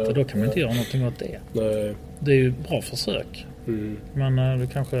helvete, då kan man inte göra någonting åt det. Nej. Det är ju bra försök. Men du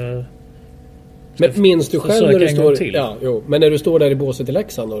kanske... Men minns du själv när du står... till. Men när du står där i båset i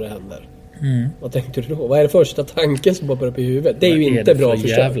Leksand och det händer. Vad tänkte du då? Vad är det första tanken som poppar upp i huvudet? Det är ju inte bra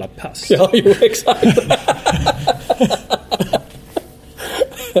försök. Jävla pass. Ja, jo, exakt.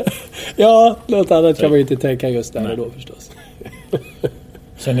 Något annat kan man ju inte tänka just där och då förstås.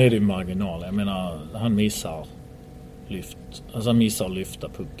 Sen är det ju marginal. Jag menar, han missar lyfta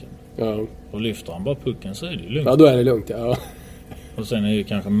pucken. Ja. Och lyfter han bara pucken så är det ju lugnt. Ja, då är det lugnt, ja. Och sen är ju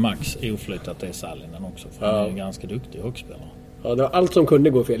kanske Max oflyttat det Sallinen också. För han är ju ganska duktig hockeyspelare. Ja, det var allt som kunde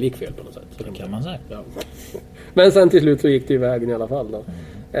gå fel gick fel på något sätt. Det kan man säga. Ja. Men sen till slut så gick det i vägen i alla fall då.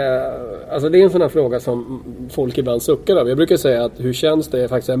 Alltså det är en sån här fråga som folk ibland suckar av. Jag brukar säga att hur känns det är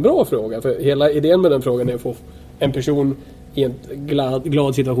faktiskt en bra fråga. För hela idén med den frågan är att få en person i en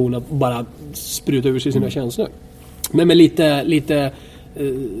glad situation att bara spruta ur sig sina känslor. Men med lite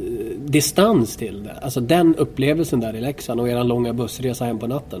distans till det. Alltså den upplevelsen där i Leksand och eran långa bussresa hem på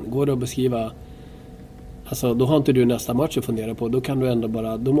natten. Går det att beskriva... Alltså då har inte du nästa match att fundera på. Då kan du ändå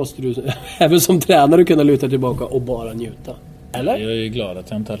bara... Då måste du även som tränare kunna luta tillbaka och bara njuta. Eller? Jag är ju glad att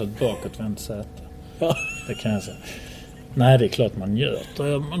jag inte hade ett bakåtvänt säte. Ja. Det kan jag säga. Nej, det är klart man njöt.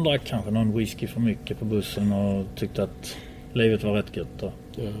 Man drack kanske någon whisky för mycket på bussen och tyckte att livet var rätt gött då.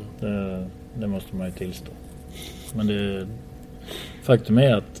 Ja. Det måste man ju tillstå. Men faktum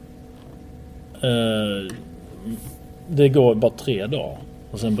är att det går bara 3 dagar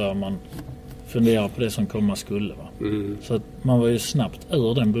och sen börjar man fundera på det som komma skulle. Va? Så att man var ju snabbt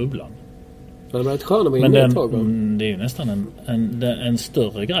ur den bubblan. Det var ett skönt att vara inne ett tag. Det är ju nästan en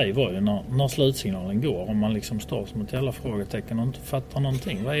större grej var ju när slutsignalen går. Om man liksom står som ett jävla frågetecken och inte fattar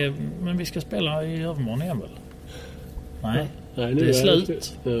någonting. Men vi ska spela i övermorgon igen väl? Nej, det är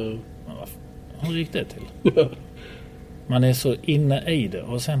slut. Ja. Hur gick det till? Man är så inne i det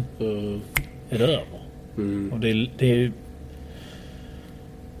och sen är det över. Och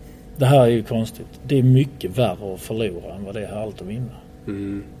det här är ju konstigt. Det är mycket värre att förlora än vad det är allt att vinna.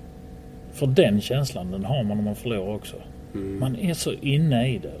 För den känslan, den har man om man förlorar också. Man är så inne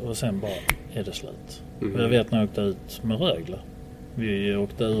i det och sen bara är det slut. Jag vet när jag åkte ut med Rögle. Vi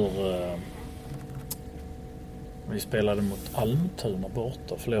åkte ur... vi spelade mot Almtuna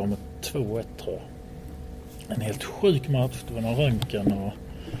borta. Förlorade med 2-1 tror jag. En helt sjuk match. Det var någon Röntgen och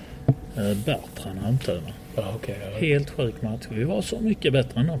Bertrand Almtuna. Helt sjuk match. Vi var så mycket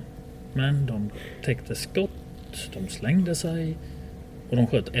bättre än dem. Men de täckte skott. De slängde sig. Och de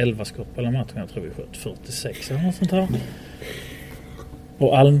sköt 11 skott på hela matchen. Jag tror vi sköt 46 eller något sånt här.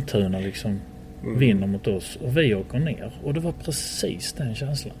 Och Almtuna liksom vinner mot oss. Och vi åker ner. Och det var precis den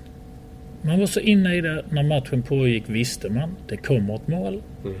känslan. Man var så inne i det. När matchen pågick visste man. Det kommer ett mål.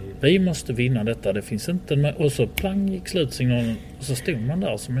 Vi måste vinna detta. Det finns inte med. Och så plang gick slutsignalen. Och så stod man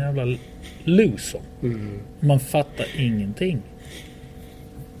där som en jävla loser. Man fattar ingenting.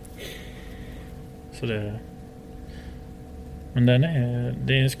 Så det... Men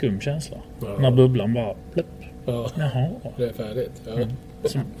det är en skum känsla. Ja. När bubblan bara plupp. Ja. Jaha. Det är färdigt. Ja.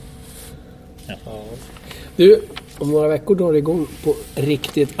 Ja. Du, om några veckor drar det igång på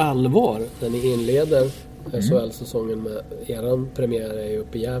riktigt allvar när ni inleder SHL-säsongen med eran premiär är ju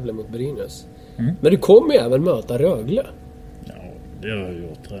uppe i Gävle mot Brynäs. Men du kommer ju även möta Rögle. Ja, det har jag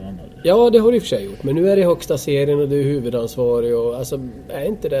gjort redan nu. Ja, det har du i och för sig gjort. Men nu är det högsta serien och du är huvudansvarig. Och, alltså, är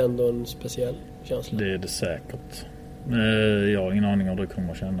inte det ändå en speciell känsla? Det är det säkert. Jag har ingen aning om det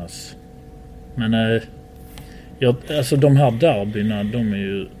kommer att kännas. Men alltså de här derbyna, de är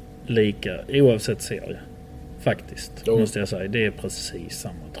ju lika oavsett serie. Faktiskt, måste jag säga. Det är precis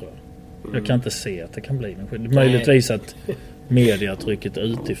samma, tror jag. Jag kan inte se att det kan bli någon skillnad. Möjligtvis att mediatrycket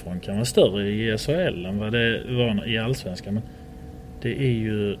utifrån kan vara större i SHL än vad det var i Allsvenskan. Men det är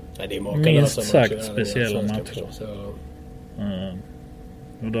ju minst sagt speciella matcher.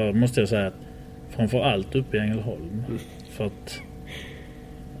 Och då måste jag säga att framförallt uppe i Ängelholm. För att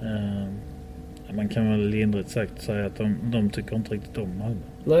man kan väl lindrigt sagt säga att de tycker inte riktigt om Malmö.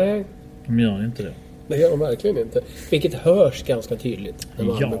 Nej. De gör inte det. Det gör de verkligen inte. Vilket hörs ganska tydligt när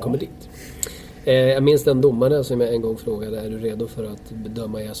Malmö kommer dit. Jag minns den domaren som jag en gång frågade: är du redo för att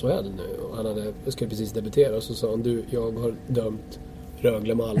bedöma i SHL nu? Och han skulle precis debutera och så sa han: jag har dömt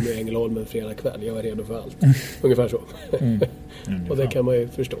Rögle, Malmö och Ängelholm en fredag kväll. Jag är redo för allt. Ungefär så. Och det kan man ju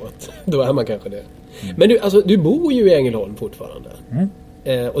förstå att då är man kanske det. Men du bor ju i Ängelholm fortfarande.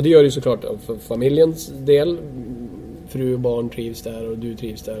 Och det gör ju såklart för familjens del. Fru och barn trivs där och du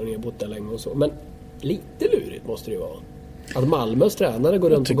trivs där och ni har bott där länge och så. Men lite lurigt måste det ju vara. Att Malmös tränare går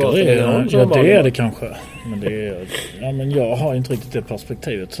runt på gatan. Ja, det är det kanske. Men jag har inte riktigt det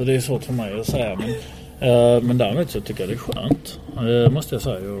perspektivet, så det är svårt för mig att säga. Men däremot så tycker jag det är skönt, måste jag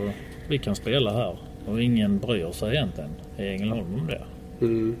säga. Och vi kan spela här och ingen bryr sig egentligen i Ängelholm om det.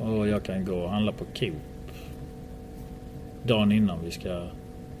 Och jag kan gå och handla på Coop dagen innan vi ska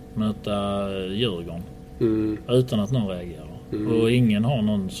möta Djurgården utan att någon reagerar. Och ingen har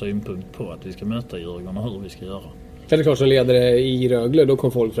någon synpunkt på att vi ska möta Djurgården och hur vi ska göra. Eller klart som ledare i Rögle, då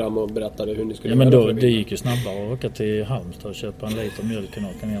kom folk fram och berättade hur ni skulle göra. Men då, det gick ju snabbare att åka till Halmstad och köpa en liter mjölk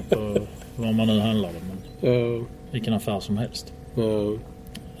och åka ner på var man nu handlar det. Men vilken affär som helst.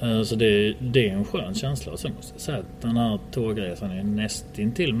 Så det är en skön känsla. Och sen måste jag säga att den här tågresan är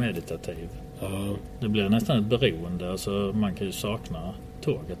nästintill meditativ. Det blir nästan ett beroende. Alltså man kan ju sakna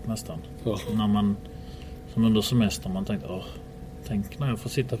tåget nästan. När man, som under semester, man tänkte tänk när jag får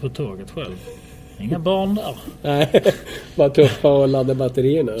sitta på tåget själv. Inga barn där. Nej, bara tuffa och ladda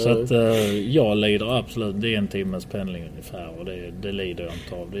batterierna. Så att jag lider absolut. Det är en timmes pendling ungefär. Och det lider jag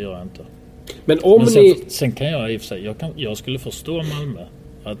inte av. Det gör jag inte. Men sen kan jag i och för sig. Jag skulle förstå Malmö.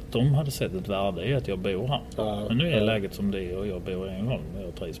 Att de hade sett ett värde i att jag bor här. Men nu är läget som det är och jag bor i Ängelholm och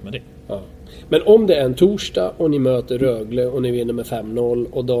jag trivs med det. Men om det är en torsdag och ni möter Rögle och ni vinner med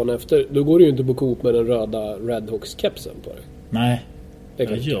 5-0 och dagen efter, då går du ju inte på Coop med den röda Redhawks-kepsen på dig. Nej,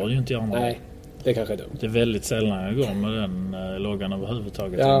 jag gör ju inte gärna. Nej, det kanske är dumt. Det är väldigt sällan jag går med den loggan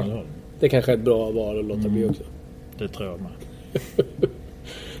överhuvudtaget i Ängelholm. Det kanske är ett bra val att låta bli också. Det tror jag med.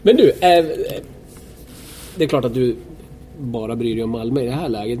 Men du, det är klart att du bara bryr dig om Malmö i det här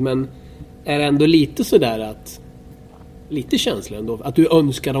läget, men är det ändå lite sådär att lite känsla ändå att du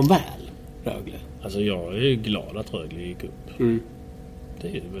önskar dem väl, Rögle? Alltså jag är ju glad att Rögle gick upp. Det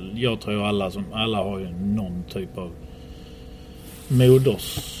är väl, jag tror alla har ju någon typ av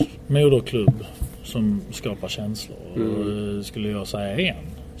moderklubb som skapar känslor. Och skulle jag säga en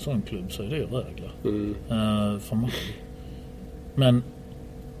sån klubb så är det ju Rögle. För mig. Men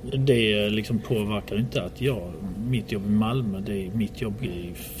det liksom påverkar inte att mitt jobb i Malmö, det är mitt jobb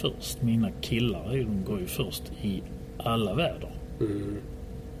är först. Mina killar de går ju först i alla väder.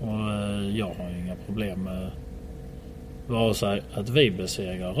 Och jag har inga problem med vare sig att vi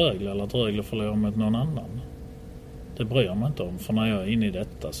besegrar Rögle eller att Rögle förlorar mot någon annan. Det bryr jag mig inte om, för när jag är inne i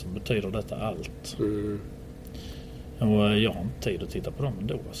detta så betyder detta allt. Och jag har inte tid att titta på dem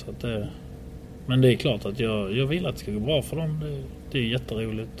ändå. Så att men det är klart att jag vill att det ska gå bra för dem. Det är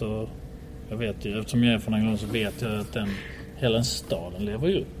jätteroligt och jag vet ju, eftersom jag är från Ängelholm så vet jag att hela staden lever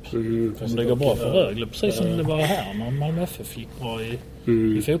ju upp. Om det går bra för Rögle, precis som det var här när Malmö FF gick bra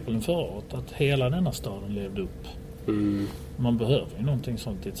i fotbollen förra året, att hela denna staden levde upp. Man behöver ju någonting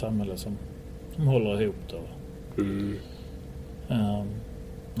sånt i ett samhälle som håller ihop då.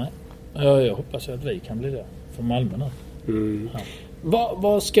 Nej, jag hoppas ju att vi kan bli det för Malmö nu.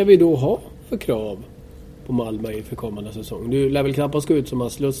 Vad ska vi då ha för krav på Malmö inför kommande säsong? Du lär väl knappast gå ut som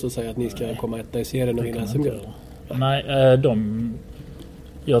Aslus och säga att ni ska komma etta i serien och vinna SM-guld? Nej,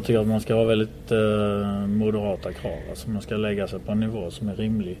 jag tycker att man ska ha väldigt moderata krav. Alltså man ska lägga sig på en nivå som är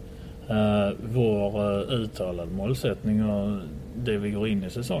rimlig. Vår uttalade målsättning och det vi går in i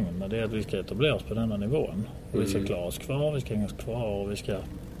säsongen med, det är att vi ska etablera oss på denna nivån. Vi ska klara oss kvar, vi ska hänga oss kvar och vi ska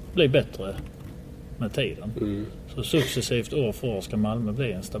bli bättre med tiden. Så successivt år för år ska Malmö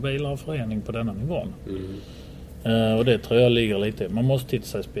bli en stabilare förening på denna nivån. Och det tror jag ligger lite. Man måste titta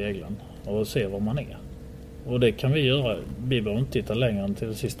sig i spegeln och se var man är. Och det kan vi göra. Vi behöver inte titta längre än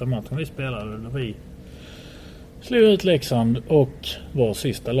till sista matchen vi spelade. Där vi slog ut Leksand och var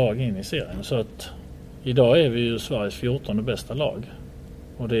sista lag in i serien. Så att idag är vi ju Sveriges 14:e bästa lag.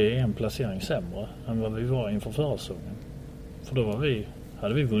 Och det är en placering sämre än vad vi var inför förra säsongen. För då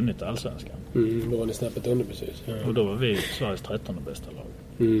hade vi vunnit Allsvenskan. Då var ni snäppet under precis. Ja. Och då var vi Sveriges 13:e bästa lag.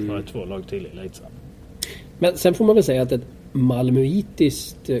 Det var 2 lag till i Leksand. Men sen får man väl säga att ett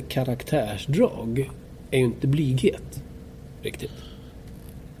malmöitiskt karaktärsdrag är ju inte blyghet. Riktigt.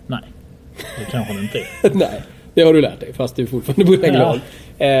 Nej, det kanske det inte är. Nej, det har du lärt dig fast du fortfarande bor i glad.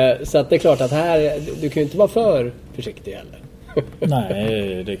 Så att det är klart att här, du kan ju inte vara för försiktig heller.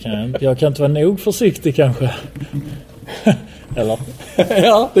 Nej, det kan jag inte. Jag kan inte vara nog försiktig kanske. Eller?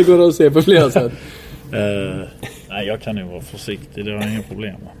 Ja, det går att se på flera sätt. Nej, jag kan ju vara försiktig. Det har inga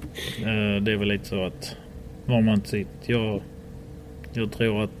problem. Det är väl lite så att var man sitter. Jag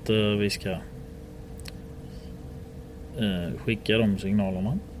tror att vi ska skicka de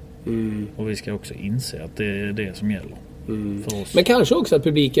signalerna. Och vi ska också inse att det är det som gäller för oss. Men kanske också att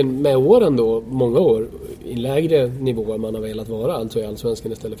publiken med åren då, många år i lägre nivå än man har velat vara, alltså i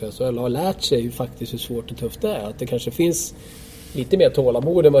Allsvenskan istället för SHL, har lärt sig faktiskt hur svårt och tufft det är. Att det kanske finns lite mer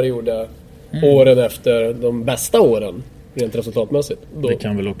tålamod än vad det gjorde åren efter de bästa åren rent resultatmässigt. Då det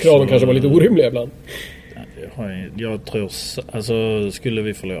kan väl också, kraven kanske var lite orimliga ibland. Jag tror, alltså skulle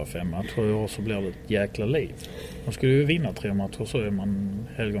vi förlora 5 matcher i år så blir det ett jäkla liv. Och skulle vi vinna 3 matcher så är man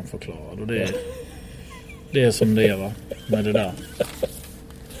helgonförklarad. Och det är som det är, va? Med det där.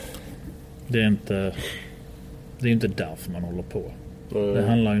 Det är inte därför man håller på. Det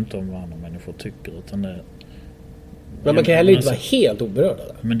handlar ju inte om vad andra människor tycker, utan det. Men man kan heller inte vara helt oberörd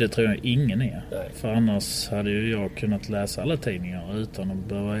där. Men det tror jag ingen är. Nej. För annars hade ju jag kunnat läsa alla tidningar utan att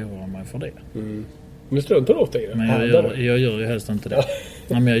behöva oroa mig för det. Men struntar du ofta i det? Men jag gör ju helst inte det.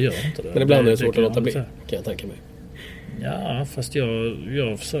 Nej, men jag gör inte det. Men ibland är det svårt kan att låta bli, säga. kan jag tänka mig. Ja, fast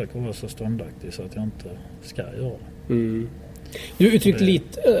jag försöker vara så ståndaktig så att jag inte ska göra det. Du uttryckte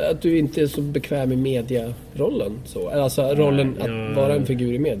lite att du inte är så bekväm i mediarollen. Så. Alltså rollen att vara en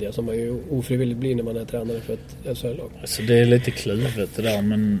figur i media som man ju ofrivilligt blir när man är tränare för ett SHL-lag. Alltså det är lite kluvet det där,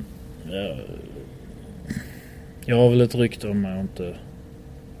 men jag har väl ett rykte om att inte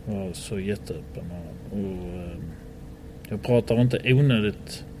vara så jätteöppen. Och jag pratar inte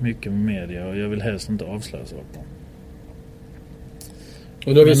onödigt mycket med media och jag vill helst inte avslöja saker.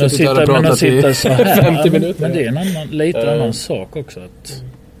 Och då har vi suttit här och pratat i 50 minuter. Men det är en annan sak också. Att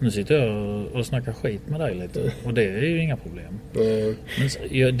nu sitter jag och snackar skit med dig lite. Och det är ju inga problem.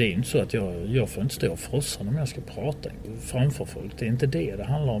 Men det är inte så att jag får inte stå och frossa när jag ska prata framför folk. Det är inte det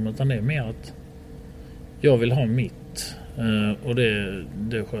handlar om. Utan det är mer att jag vill ha mitt. Och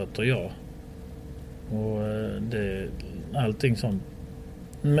det sköter jag. Och allting sånt.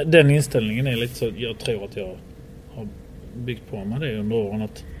 Den inställningen är lite så. Jag tror att jag har byggt på med det under åren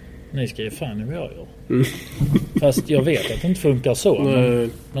att ni ska ge fan i vad jag gör. Fast jag vet att det inte funkar så.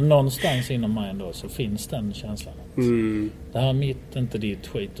 Men någonstans inom mig ändå så finns den känslan. Det här är mitt, inte ditt,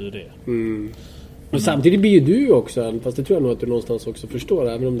 skit ur det. Men samtidigt blir ju du också, fast det tror jag nog att du någonstans också förstår,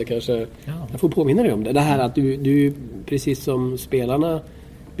 även om det kanske, jag får påminna dig om det. Det här att du precis som spelarna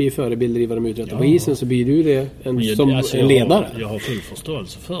blir förebilder i vad de uträttar på isen, så blir du det en ledare. Jag har full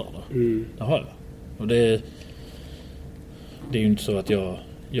förståelse för det. Det har jag. Och det är ju inte så att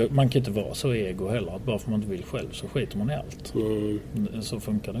man kan inte vara så ego heller att bara för man inte vill själv så skiter man i allt. Så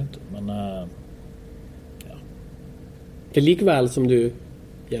funkar det inte. Men För likväl som du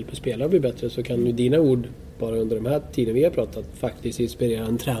hjälper spelare att bli bättre så kan ju dina ord bara under de här tiden vi har pratat faktiskt inspirera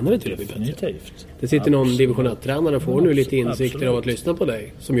en tränare till att bli bättre. Definitivt. Det sitter någon division 1-tränare får nu lite insikter av att lyssna på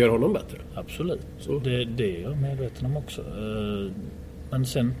dig som gör honom bättre. Absolut. Så. Det är jag medveten om också. Men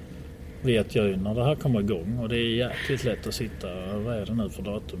sen vet jag ju när det här kommer igång och det är jäkligt lätt att sitta, vad är det nu för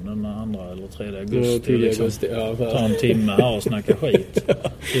datum, den 2 eller 3 augusti liksom, ta en timme här och snacka skit.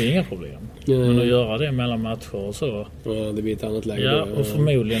 Det är inga problem. Men att göra det mellan matcher och så. Ja, det blir ett annat läge. Ja, och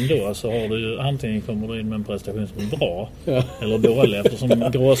förmodligen då så har du antingen kommer du in med en prestation som är bra eller dålig,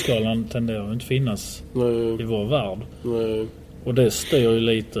 eftersom gråskalan tenderar att inte finnas i vår värld. Och det styr ju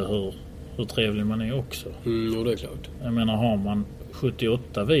lite hur trevlig man är också. Jo, det är klart. Jag menar, har man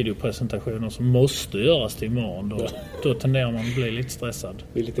 78 videopresentationer som måste göras till imorgon, då tenderar man att bli lite stressad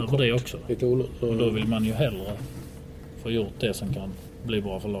över det också. Och då vill man ju hellre få gjort det som kan bli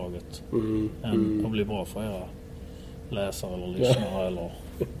bra för laget än att bli bra för era läsare eller lyssnare eller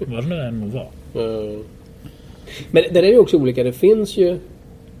vad det nu än må vara. Men det är ju också olika. Det finns ju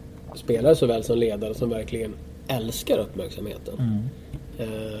spelare såväl som ledare som verkligen älskar uppmärksamheten.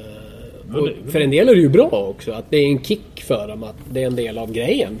 Och för en del är det ju bra också att det är en kick för dem, att det är en del av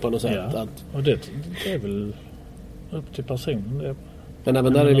grejen på något sätt. Ja, och det är väl upp till personen det. Men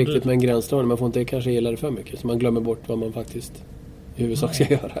även där är det viktigt med en gränsdragning. Man får inte kanske gilla det för mycket så man glömmer bort vad man faktiskt i huvudsak ska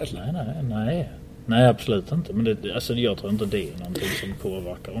göra. Eller? Nej, absolut inte. Men jag tror inte det är någonting som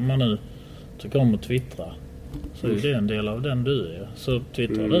påverkar. Om man nu tycker om att twittra så är det en del av den du är. Så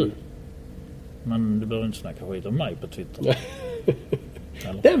twittrar du. Men du behöver inte snacka skit om mig på Twitter.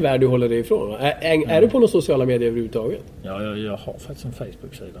 Det är en värld du håller dig ifrån. Är du på några sociala medier överhuvudtaget? Ja, jag har faktiskt en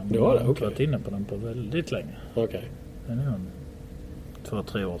Facebook-sida. Du har det? Jag har varit inne på den på väldigt länge. Okej. Det är nog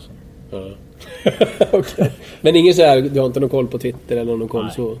 2-3 år sedan. Ja. Okay. Men ingen så här, du har inte någon koll på Twitter eller någon koll?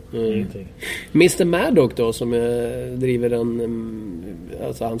 Nej, så? Ingenting. Mr. Maddock då som driver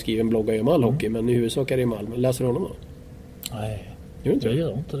alltså han skriver en blogg om all hockey, men i huvudsak är det i Malmö. Läser du honom då? Nej, jag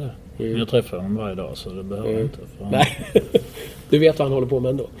gör inte det. Jag träffar honom varje dag så det behöver jag inte. Nej. Du vet vad han håller på med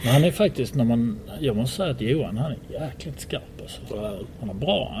ändå? Men han är faktiskt, jag måste säga att Johan, han är jäkligt skarp alltså. Han är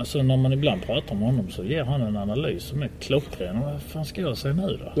bra. Alltså när man ibland pratar med honom så ger han en analys som är klockren. Vad fan ska jag säga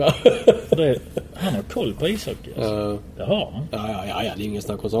nu då? Han har koll på ishockey alltså. Det har han. Ja, det är ingen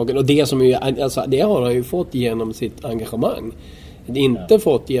snack om saken. Och det som alltså, det har han ju fått genom sitt engagemang. Inte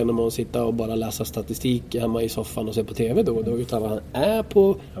fått genom att sitta och bara läsa statistik hemma i soffan och se på TV då, utan han är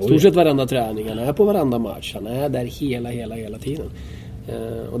på stort sett varenda träning, han är på varenda match, han är där hela tiden.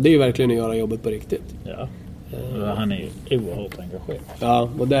 Och det är ju verkligen att göra jobbet på riktigt. Ja. Han är ju oerhört engagerad. Ja,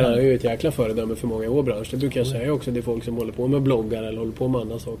 och där är han ju ett jäkla föredöme för många i vår bransch. Det brukar jag säga också till folk som håller på med bloggar eller håller på med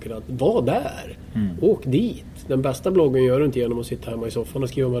andra saker, att var där. Åk dit. Den bästa bloggen gör du inte genom att sitta hemma i soffan och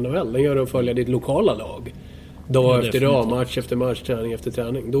skriva med NHL. Den gör du att följa ditt lokala lag. Dag efter dag, match efter match, träning efter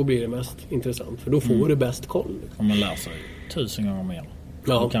träning. Då blir det mest intressant. För då får du bäst koll. Om man lär sig 1000 gånger mer.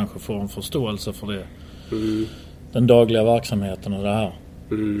 Ja. Och kanske får en förståelse för det. Den dagliga verksamheten och det här.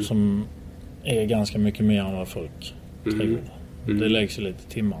 Som är ganska mycket mer än vad folk tror. Det läggs ju lite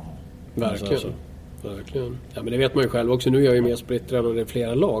timmar här. Verkligen. Ja, men det vet man ju själv också. Nu är jag ju mer splittrad och det är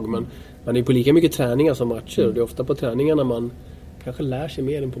flera lag. Men man är på lika mycket träningar som matcher. Och det är ofta på träningarna man kanske lär sig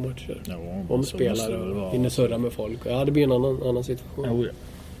mer än på matcher. Ja, om spelare och hinner surra med folk. Ja, det blir en annan situation. Ja.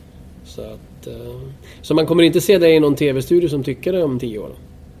 Så att så man kommer inte se dig i någon tv-studio som tycker det om 10 år?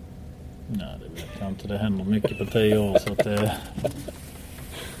 Nej, det vet jag inte. Det händer mycket på 10 år så att det...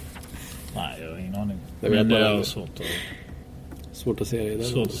 Nej, jag har ingen aning. Men det är svårt att se det.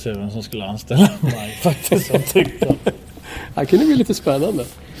 Svårt att se vem som skulle anställa mig faktiskt. Jag tyckte. Det kunde bli lite spännande.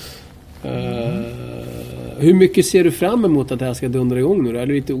 Hur mycket ser du fram emot att det här ska dundra igång nu? Är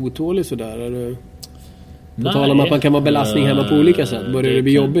du lite otålig sådär? Är du... På tal om att man kan vara belastning hemma på olika sätt. Börjar det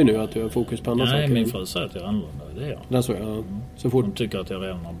bli jobbigt nu att du har fokus på andra saker? Nej, min fru säger att jag är annorlunda. Det är jag. Det är så, ja. Så fort hon tycker att jag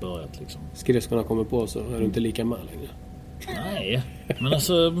redan har börjat liksom. Skridskorna kommer på så är du inte lika med längre. Nej, men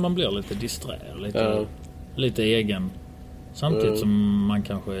alltså man blir lite disträ. Lite egen. Samtidigt som man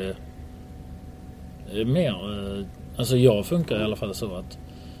kanske är mer... Alltså jag funkar i alla fall så att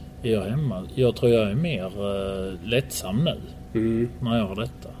jag är hemma. Jag tror jag är mer lättsam nu när jag har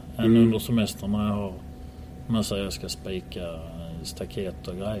detta. Än under semestern när jag har... Man säger jag ska spika staket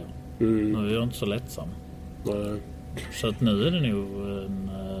och grejer. Nu är jag inte så lättsam. Så att nu är det nog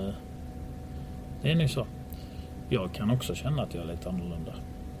det är nog så. Jag kan också känna att jag är lite annorlunda.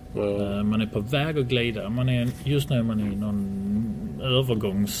 Man är på väg att glida. Just nu är man i någon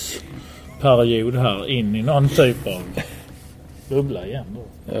övergångsperiod här in i någon typ av bubbla igen då.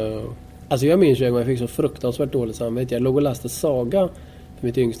 Alltså jag minns ju en gång jag fick så fruktansvärt dåligt samvete. Jag låg och läste saga för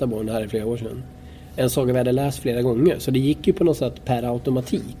mitt yngsta barn här i flera år sedan. En saga vi hade läst flera gånger. Så det gick ju på något sätt per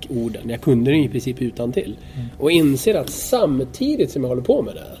automatik orden. Jag kunde den i princip utan till. Och inser att samtidigt som jag håller på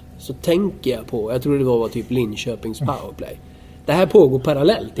med det här så tänker jag på, jag tror det var typ Linköpings powerplay. Det här pågår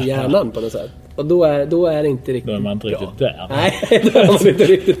parallellt i hjärnan på något sätt. Och då är det inte riktigt bra. Då är man inte riktigt där. Nej, då är man inte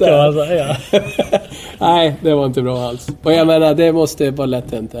riktigt där. Kan man säga. Nej, det var inte bra alls. Och jag menar, det måste vara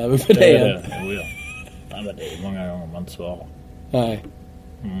lätt hänt även för dig. Nej, men det är många gånger man inte svarar. Nej.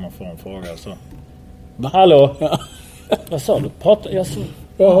 Man får en fråga så. Hallå? Ja. Vad sa du?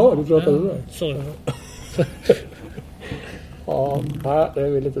 Jaha, du pratade med mig. Sorry. Ja, det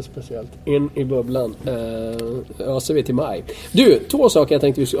är lite speciellt. In i bubblan. Så är vi till maj. Du, 2 saker jag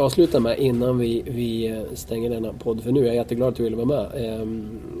tänkte vi skulle avsluta med innan vi stänger denna podd. För nu är jag jätteglad att du ville vara med.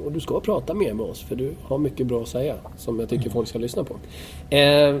 Och du ska prata mer med oss. För du har mycket bra att säga som jag tycker folk ska lyssna på.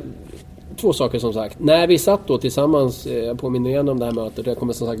 2 saker som sagt. När vi satt då tillsammans, jag påminner igen om det här mötet. Jag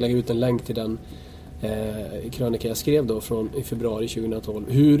kommer som sagt lägga ut en länk till den krönika jag skrev då i februari 2012.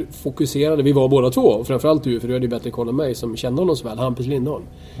 Hur fokuserade vi var båda två, och framförallt du, för du hade ju bättre koll än mig som kände honom så väl, Hampus Lindholm.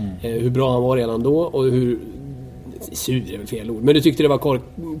 Hur bra han var redan då och hur sur är väl fel ord, men du tyckte det var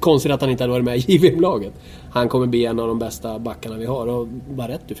konstigt att han inte hade varit med i JVM-laget. Han kommer bli en av de bästa backarna vi har, och vad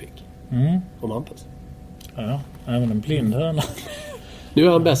rätt du fick om Hampus. Ja, även en blind höna. Nu är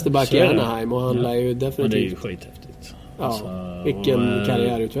han bästa back i Anaheim och han lär ju definitivt... Men det är ju skithäftigt. Ja, alltså, vilken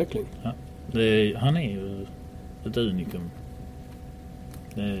karriärutveckling. Ja, han är ju ett unikum.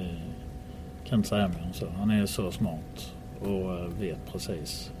 Det kan inte säga mer än så. Han är så smart och vet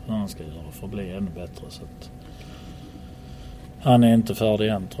precis hur han ska göra för att bli ännu bättre. Så att han är inte färdig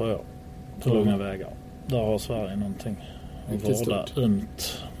än, tror jag, på långa vägar. Där har Sverige någonting att vårda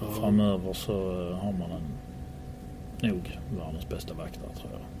ömt. Framöver så har man nog världens bästa back där,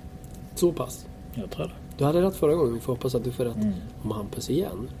 tror jag. Så pass? Jag tror det. Du hade rätt förra gången, vi får hoppas att du får rätt om Hampus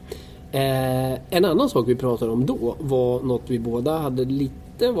igen. En annan sak vi pratade om då var något vi båda hade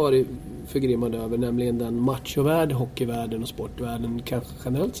lite varit förgrimmade över, nämligen den machovärld, hockeyvärlden och sportvärlden kanske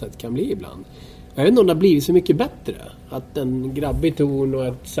generellt sett kan bli ibland. Jag vet inte om det har blivit så mycket bättre. Att en grabbig ton och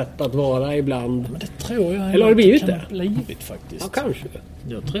ett sätt att vara ibland. Men det tror jag. Eller har det blivit det? Blivit faktiskt. Ja, kanske.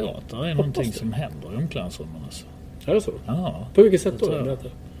 Jag tror att det är någonting som händer i omklädningsrummen. Alltså. Är det så? Ja. På vilket sätt då?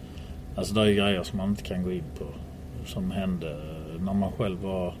 Alltså det är grejer som man inte kan gå in på. Som hände när man själv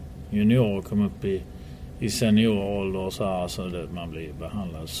var junior och kom upp i seniorålder och så här. Så man blir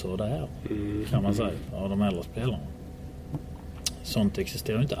behandlad så där kan man säga, av de äldre spelarna. Sånt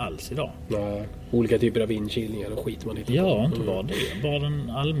existerar inte alls idag. Nej. Olika typer av inkilningar och skit man hittar på. Ja, inte bara det. Bara den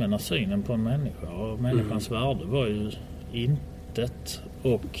allmänna synen på en människa. Och människans värde var ju intet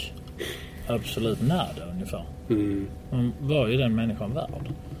och absolut nada ungefär. Man var ju den människan värd.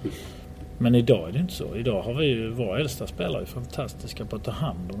 Men idag är det inte så. Idag har vi ju, våra äldsta spelare är fantastiska på att ta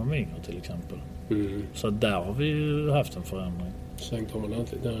hand om de yngre till exempel. Så där har vi ju haft en förändring. Sänkt honom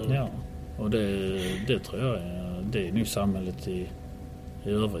ordentligt. Ja, och det tror jag det är nu samhället i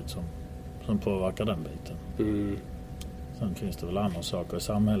övrigt som påverkar den biten. Sen finns det väl andra saker i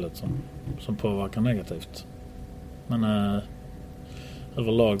samhället som påverkar negativt. Men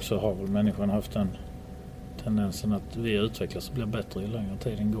överlag så har väl människan haft den tendensen att vi utvecklas och blir bättre ju längre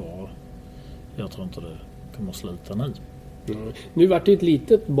tiden går. Jag tror inte det kommer att sluta nu. Nu vart det ett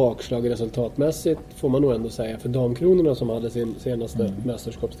litet bakslag resultatmässigt, får man nog ändå säga, för Damkronorna som hade sin senaste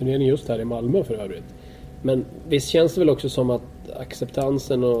mästerskapsturnering just här i Malmö för övrigt. Men visst känns det väl också som att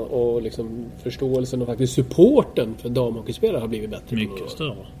acceptansen och liksom förståelsen och faktiskt supporten för damhockeyspelare har blivit bättre. Mycket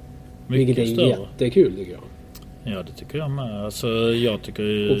större. Vilket är jättekul tycker jag. Ja, det tycker jag med. Alltså, jag tycker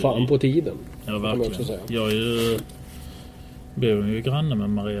ju... Och fan på tiden. Ja, verkligen. Jag är ju... bor ju granne med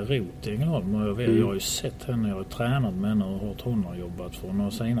Maria Roth i Ängelholm och jag har ju sett henne, jag har tränat med henne och hur hårt hon har jobbat för att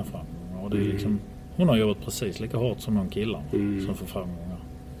nå sina framgångar. Och det är liksom, hon har jobbat precis lika hårt som de killarna som får framgångar.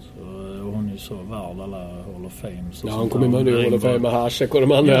 Så hon är ju så värd alla Hall of Fame. Ja, hon kommer med nu Hall of Fame med Hasek och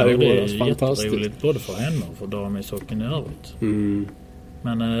de andra här i våras. Fantastiskt. Det är jätteroligt både för henne och för damishockeyn i övrigt.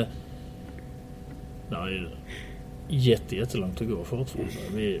 Men det är ju jättelångt att gå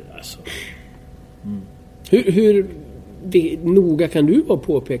fortfarande. Hur noga kan du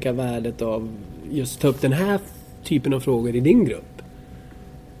påpeka värdet av just ta upp den här typen av frågor i din grupp?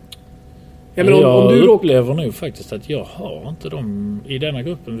 Jag upplever nu faktiskt att jag har inte dem i denna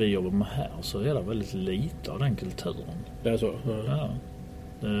gruppen vi jobbar med här, så är det väldigt lite av den kulturen. Det är så?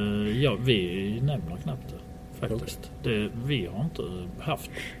 Ja, vi nämner knappt det faktiskt. Vi har inte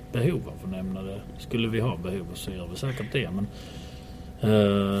haft behov av att nämna det. Skulle vi ha behov så gör vi säkert det, men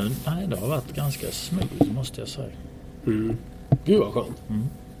nej, det har varit ganska smooth måste jag säga. Gud vad skönt.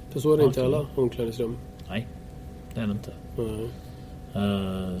 För så är det inte alla omklädningsrum. Nej, det är det inte.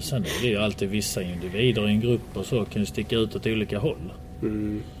 Sen är det ju alltid vissa individer i en grupp och så kan ju sticka ut åt olika håll.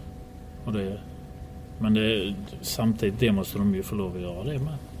 Och men samtidigt det måste de ju få lov att göra det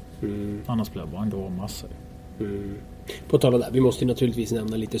med. Annars blir det bara en grå massa. På tal om det, vi måste ju naturligtvis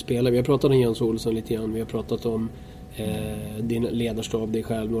nämna lite spelare. Vi har pratat om Jens Olsson lite grann. Vi har pratat om din ledarstab, dig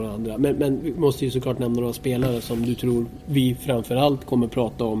själv och några andra. Men vi måste ju såklart nämna några spelare som du tror vi framförallt kommer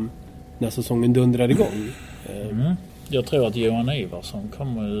prata om när säsongen dundrar igång. Jag tror att Johan Ivarsson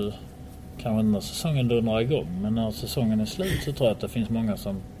kommer ju, kanske när säsongen dundrar igång, men när säsongen är slut så tror jag att det finns många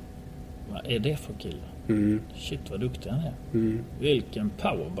som, vad är det för kille? Shit vad duktig han är. Vilken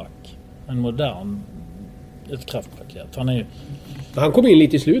powerback. En modern, ett kraftpaket. Han kom in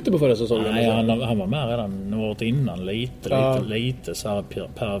lite i slutet på förra säsongen. Nej, han var med redan året innan lite så här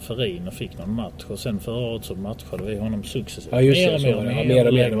periferin och fick någon match. Och sen förra året så matchade vi honom successivt. Ja, just mer och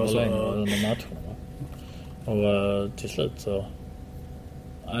mer längre under matcherna. Och till slut så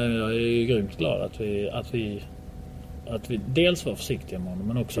Jag är ju grymt glad att vi dels var försiktiga med honom,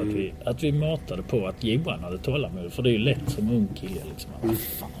 men också att vi matade på att Johan hade tålamod. För det är ju lätt som ung kille liksom.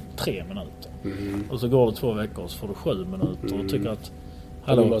 Fan, 3 minuter. Och så går det 2 veckor och så får du 7 minuter och tycker att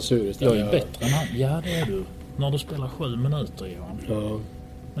hallå, jag är bättre än han. Ja, det är du. När du spelar 7 minuter, Johan. Ja.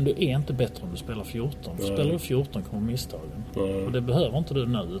 Men du är inte bättre om du spelar 14. Spelar du 14 kommer misstagen. Och det behöver inte du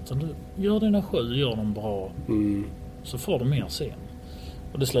nu, utan du gör dina 7, gör dem bra. Så får du mer sen.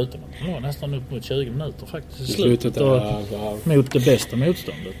 Och det slutar med att det var nästan upp mot 20 minuter faktiskt i slutet. Mot det bästa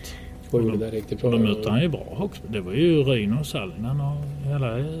motståndet. Och då mötte han ju bra också. Det var ju Ryn och Sallinen och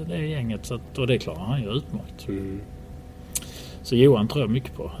hela det gänget. Så att, och det klarar han ju utmärkt. Så Johan tror jag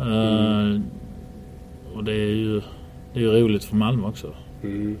mycket på. Och det är ju roligt för Malmö också.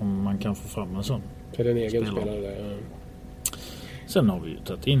 Om man kan få fram en sån. För den egen spelare där, ja. Sen har vi ju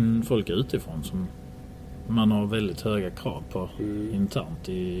tagit in folk utifrån som man har väldigt höga krav på internt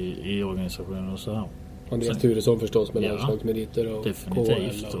i organisationen och så här. Andreas Turesson förstås med landslagsmeriter och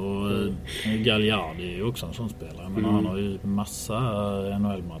definitivt. KL och Galliardi är ju också en sån spelare. Men han har ju massa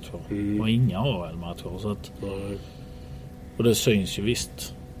NHL-matcher och inga AHL-matcher. Så att, och det syns ju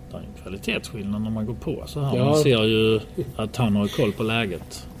visst. Det är en kvalitetsskillnad när man går på så här. Man ser ju att han har koll på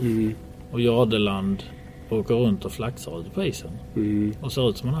läget. Och Jardeland åker runt och flaxar ut på isen. Och ser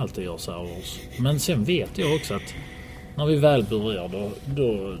ut som man alltid gör servers. Men sen vet jag också att när vi väl börjar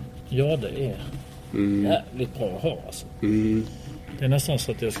då det är jävligt bra att ha alltså. Det är nästan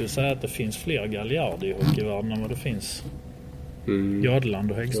så att jag skulle säga att det finns fler Galliardi i hockeyvärlden än vad det finns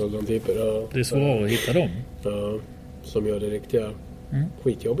Jardeland och Häggström. Det är svårare att hitta dem. Ja, som gör det riktiga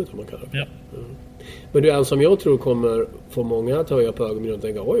skitjobbet som man kallar det. Ja. Men en som jag tror kommer få många att höja på ögonen och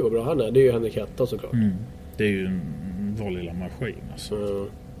tänka oj vad bra han är. Det är ju Henrik Hetta såklart. Det är ju vår lilla maskin alltså.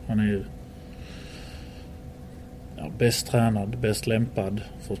 Han är ju bäst tränad, bäst lämpad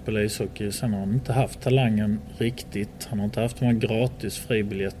för att spela ishockey. Sen har han inte haft talangen riktigt. Han har inte haft de här gratis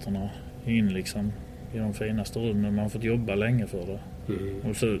fribiljetterna in liksom i de finaste rummen. Man har fått jobba länge för det.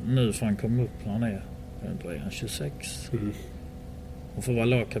 Och så nu får han komma upp när han är 26. Och få vara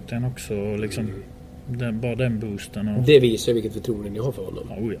lagkapten också och liksom bara den boosten. Och det visar vilket förtroende ni har för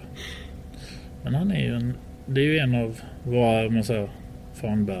honom. Ja. Men han är ju det är ju en av våra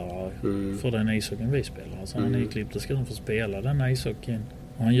fanbärare för den ishockeyn vi spelar. Alltså han är ju klippt och skuren för att spela den ishockeyn.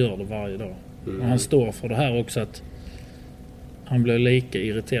 Och han gör det varje dag. Och han står för det här också att han blir lika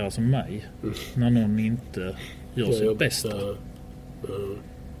irriterad som mig när någon inte gör sitt bästa.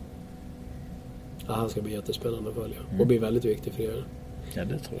 Ja, han ska bli jättespännande att följa. Och bli väldigt viktig för er. Ja,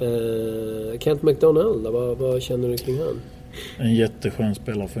 det tror jag. Kent McDonald, vad känner du kring han? En jätteskön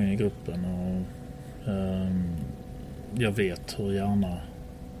spelare för in i gruppen. Och jag vet hur gärna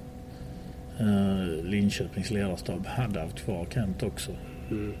Linköpings ledarstab hade haft kvar Kent också.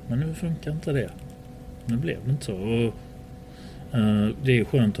 Men nu funkar inte det. Nu blev det inte så. Och, det är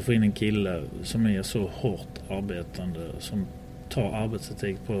skönt att få in en kille som är så hårt arbetande, som tar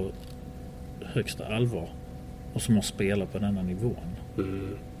arbetsetik på högsta allvar och som har spelat på denna nivån.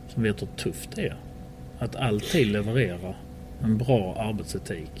 Som vet hur tufft det är att alltid leverera en bra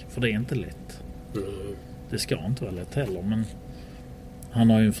arbetsetik, för det är inte lätt. Det ska inte vara lätt heller, men han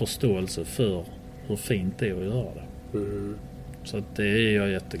har ju en förståelse för hur fint det är att göra det. Så att det är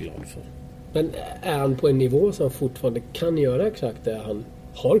jag jätteglad för. Men är han på en nivå som fortfarande kan göra exakt det han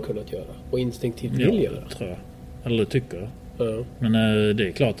har kunnat göra och instinktivt vill göra? Ja, tror jag. Eller det tycker jag. Ja. Men det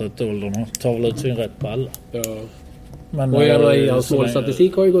är klart att åldern tar väl ut sin rätt på alla. Ja. Men, och hans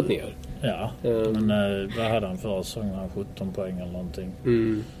målstatistik har ju gått ner. Ja, men vad hade han för säsongen? 17 poäng eller någonting.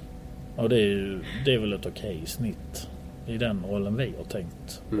 Och det är väl ett okej snitt i den rollen vi har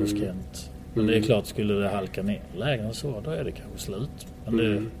tänkt hos Kent. Men det är klart, skulle det halka ner lägre så, då är det kanske slut.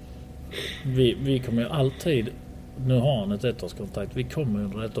 Men vi kommer ju alltid, nu har han ett ettårskontrakt, vi kommer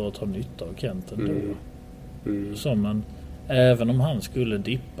under ett år att ha nytta av Kent ändå. Som även om han skulle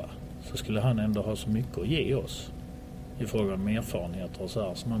dippa, så skulle han ändå ha så mycket att ge oss i fråga om erfarenheter och så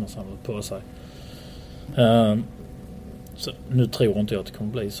här som han har samlat på sig. Så nu tror inte jag att det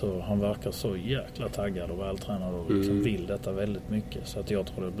kommer bli så. Han verkar så jäkla taggad och vältränad och liksom vill detta väldigt mycket, så att jag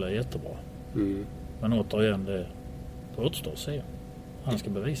tror det blir jättebra. Men återigen, det återstår att se. Han ska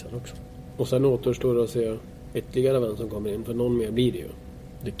bevisa det också. Och sen återstår det att se ytterligare vem som kommer in, för någon mer blir det ju.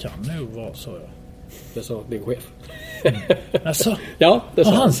 Det kan nog vara så, ja. Det sa din chef. Alltså, ja, det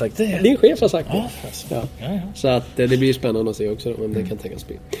har han sagt det? Din chef har sagt det. Ja. Så att det blir spännande att se också om det kan tänkas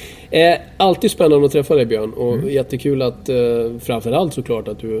bli. Alltid spännande att träffa dig, Björn. Och jättekul att framförallt såklart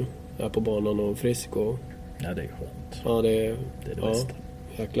att du är på banan och frisk. Och ja, det är skönt. Ja, det är det bästa.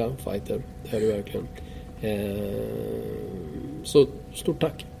 Jäkla fighter. Det är du verkligen. Så stort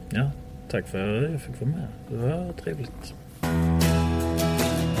tack. Ja, tack för att jag fick vara med. Det var trevligt.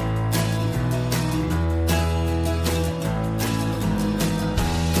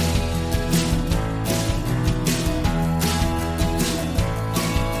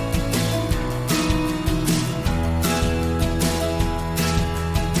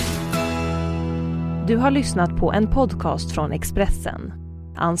 Du har lyssnat på en podcast från Expressen.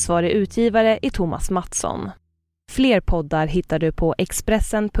 Ansvarig utgivare är Thomas Mattsson. Fler poddar hittar du på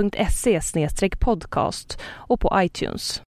expressen.se/podcast och på iTunes.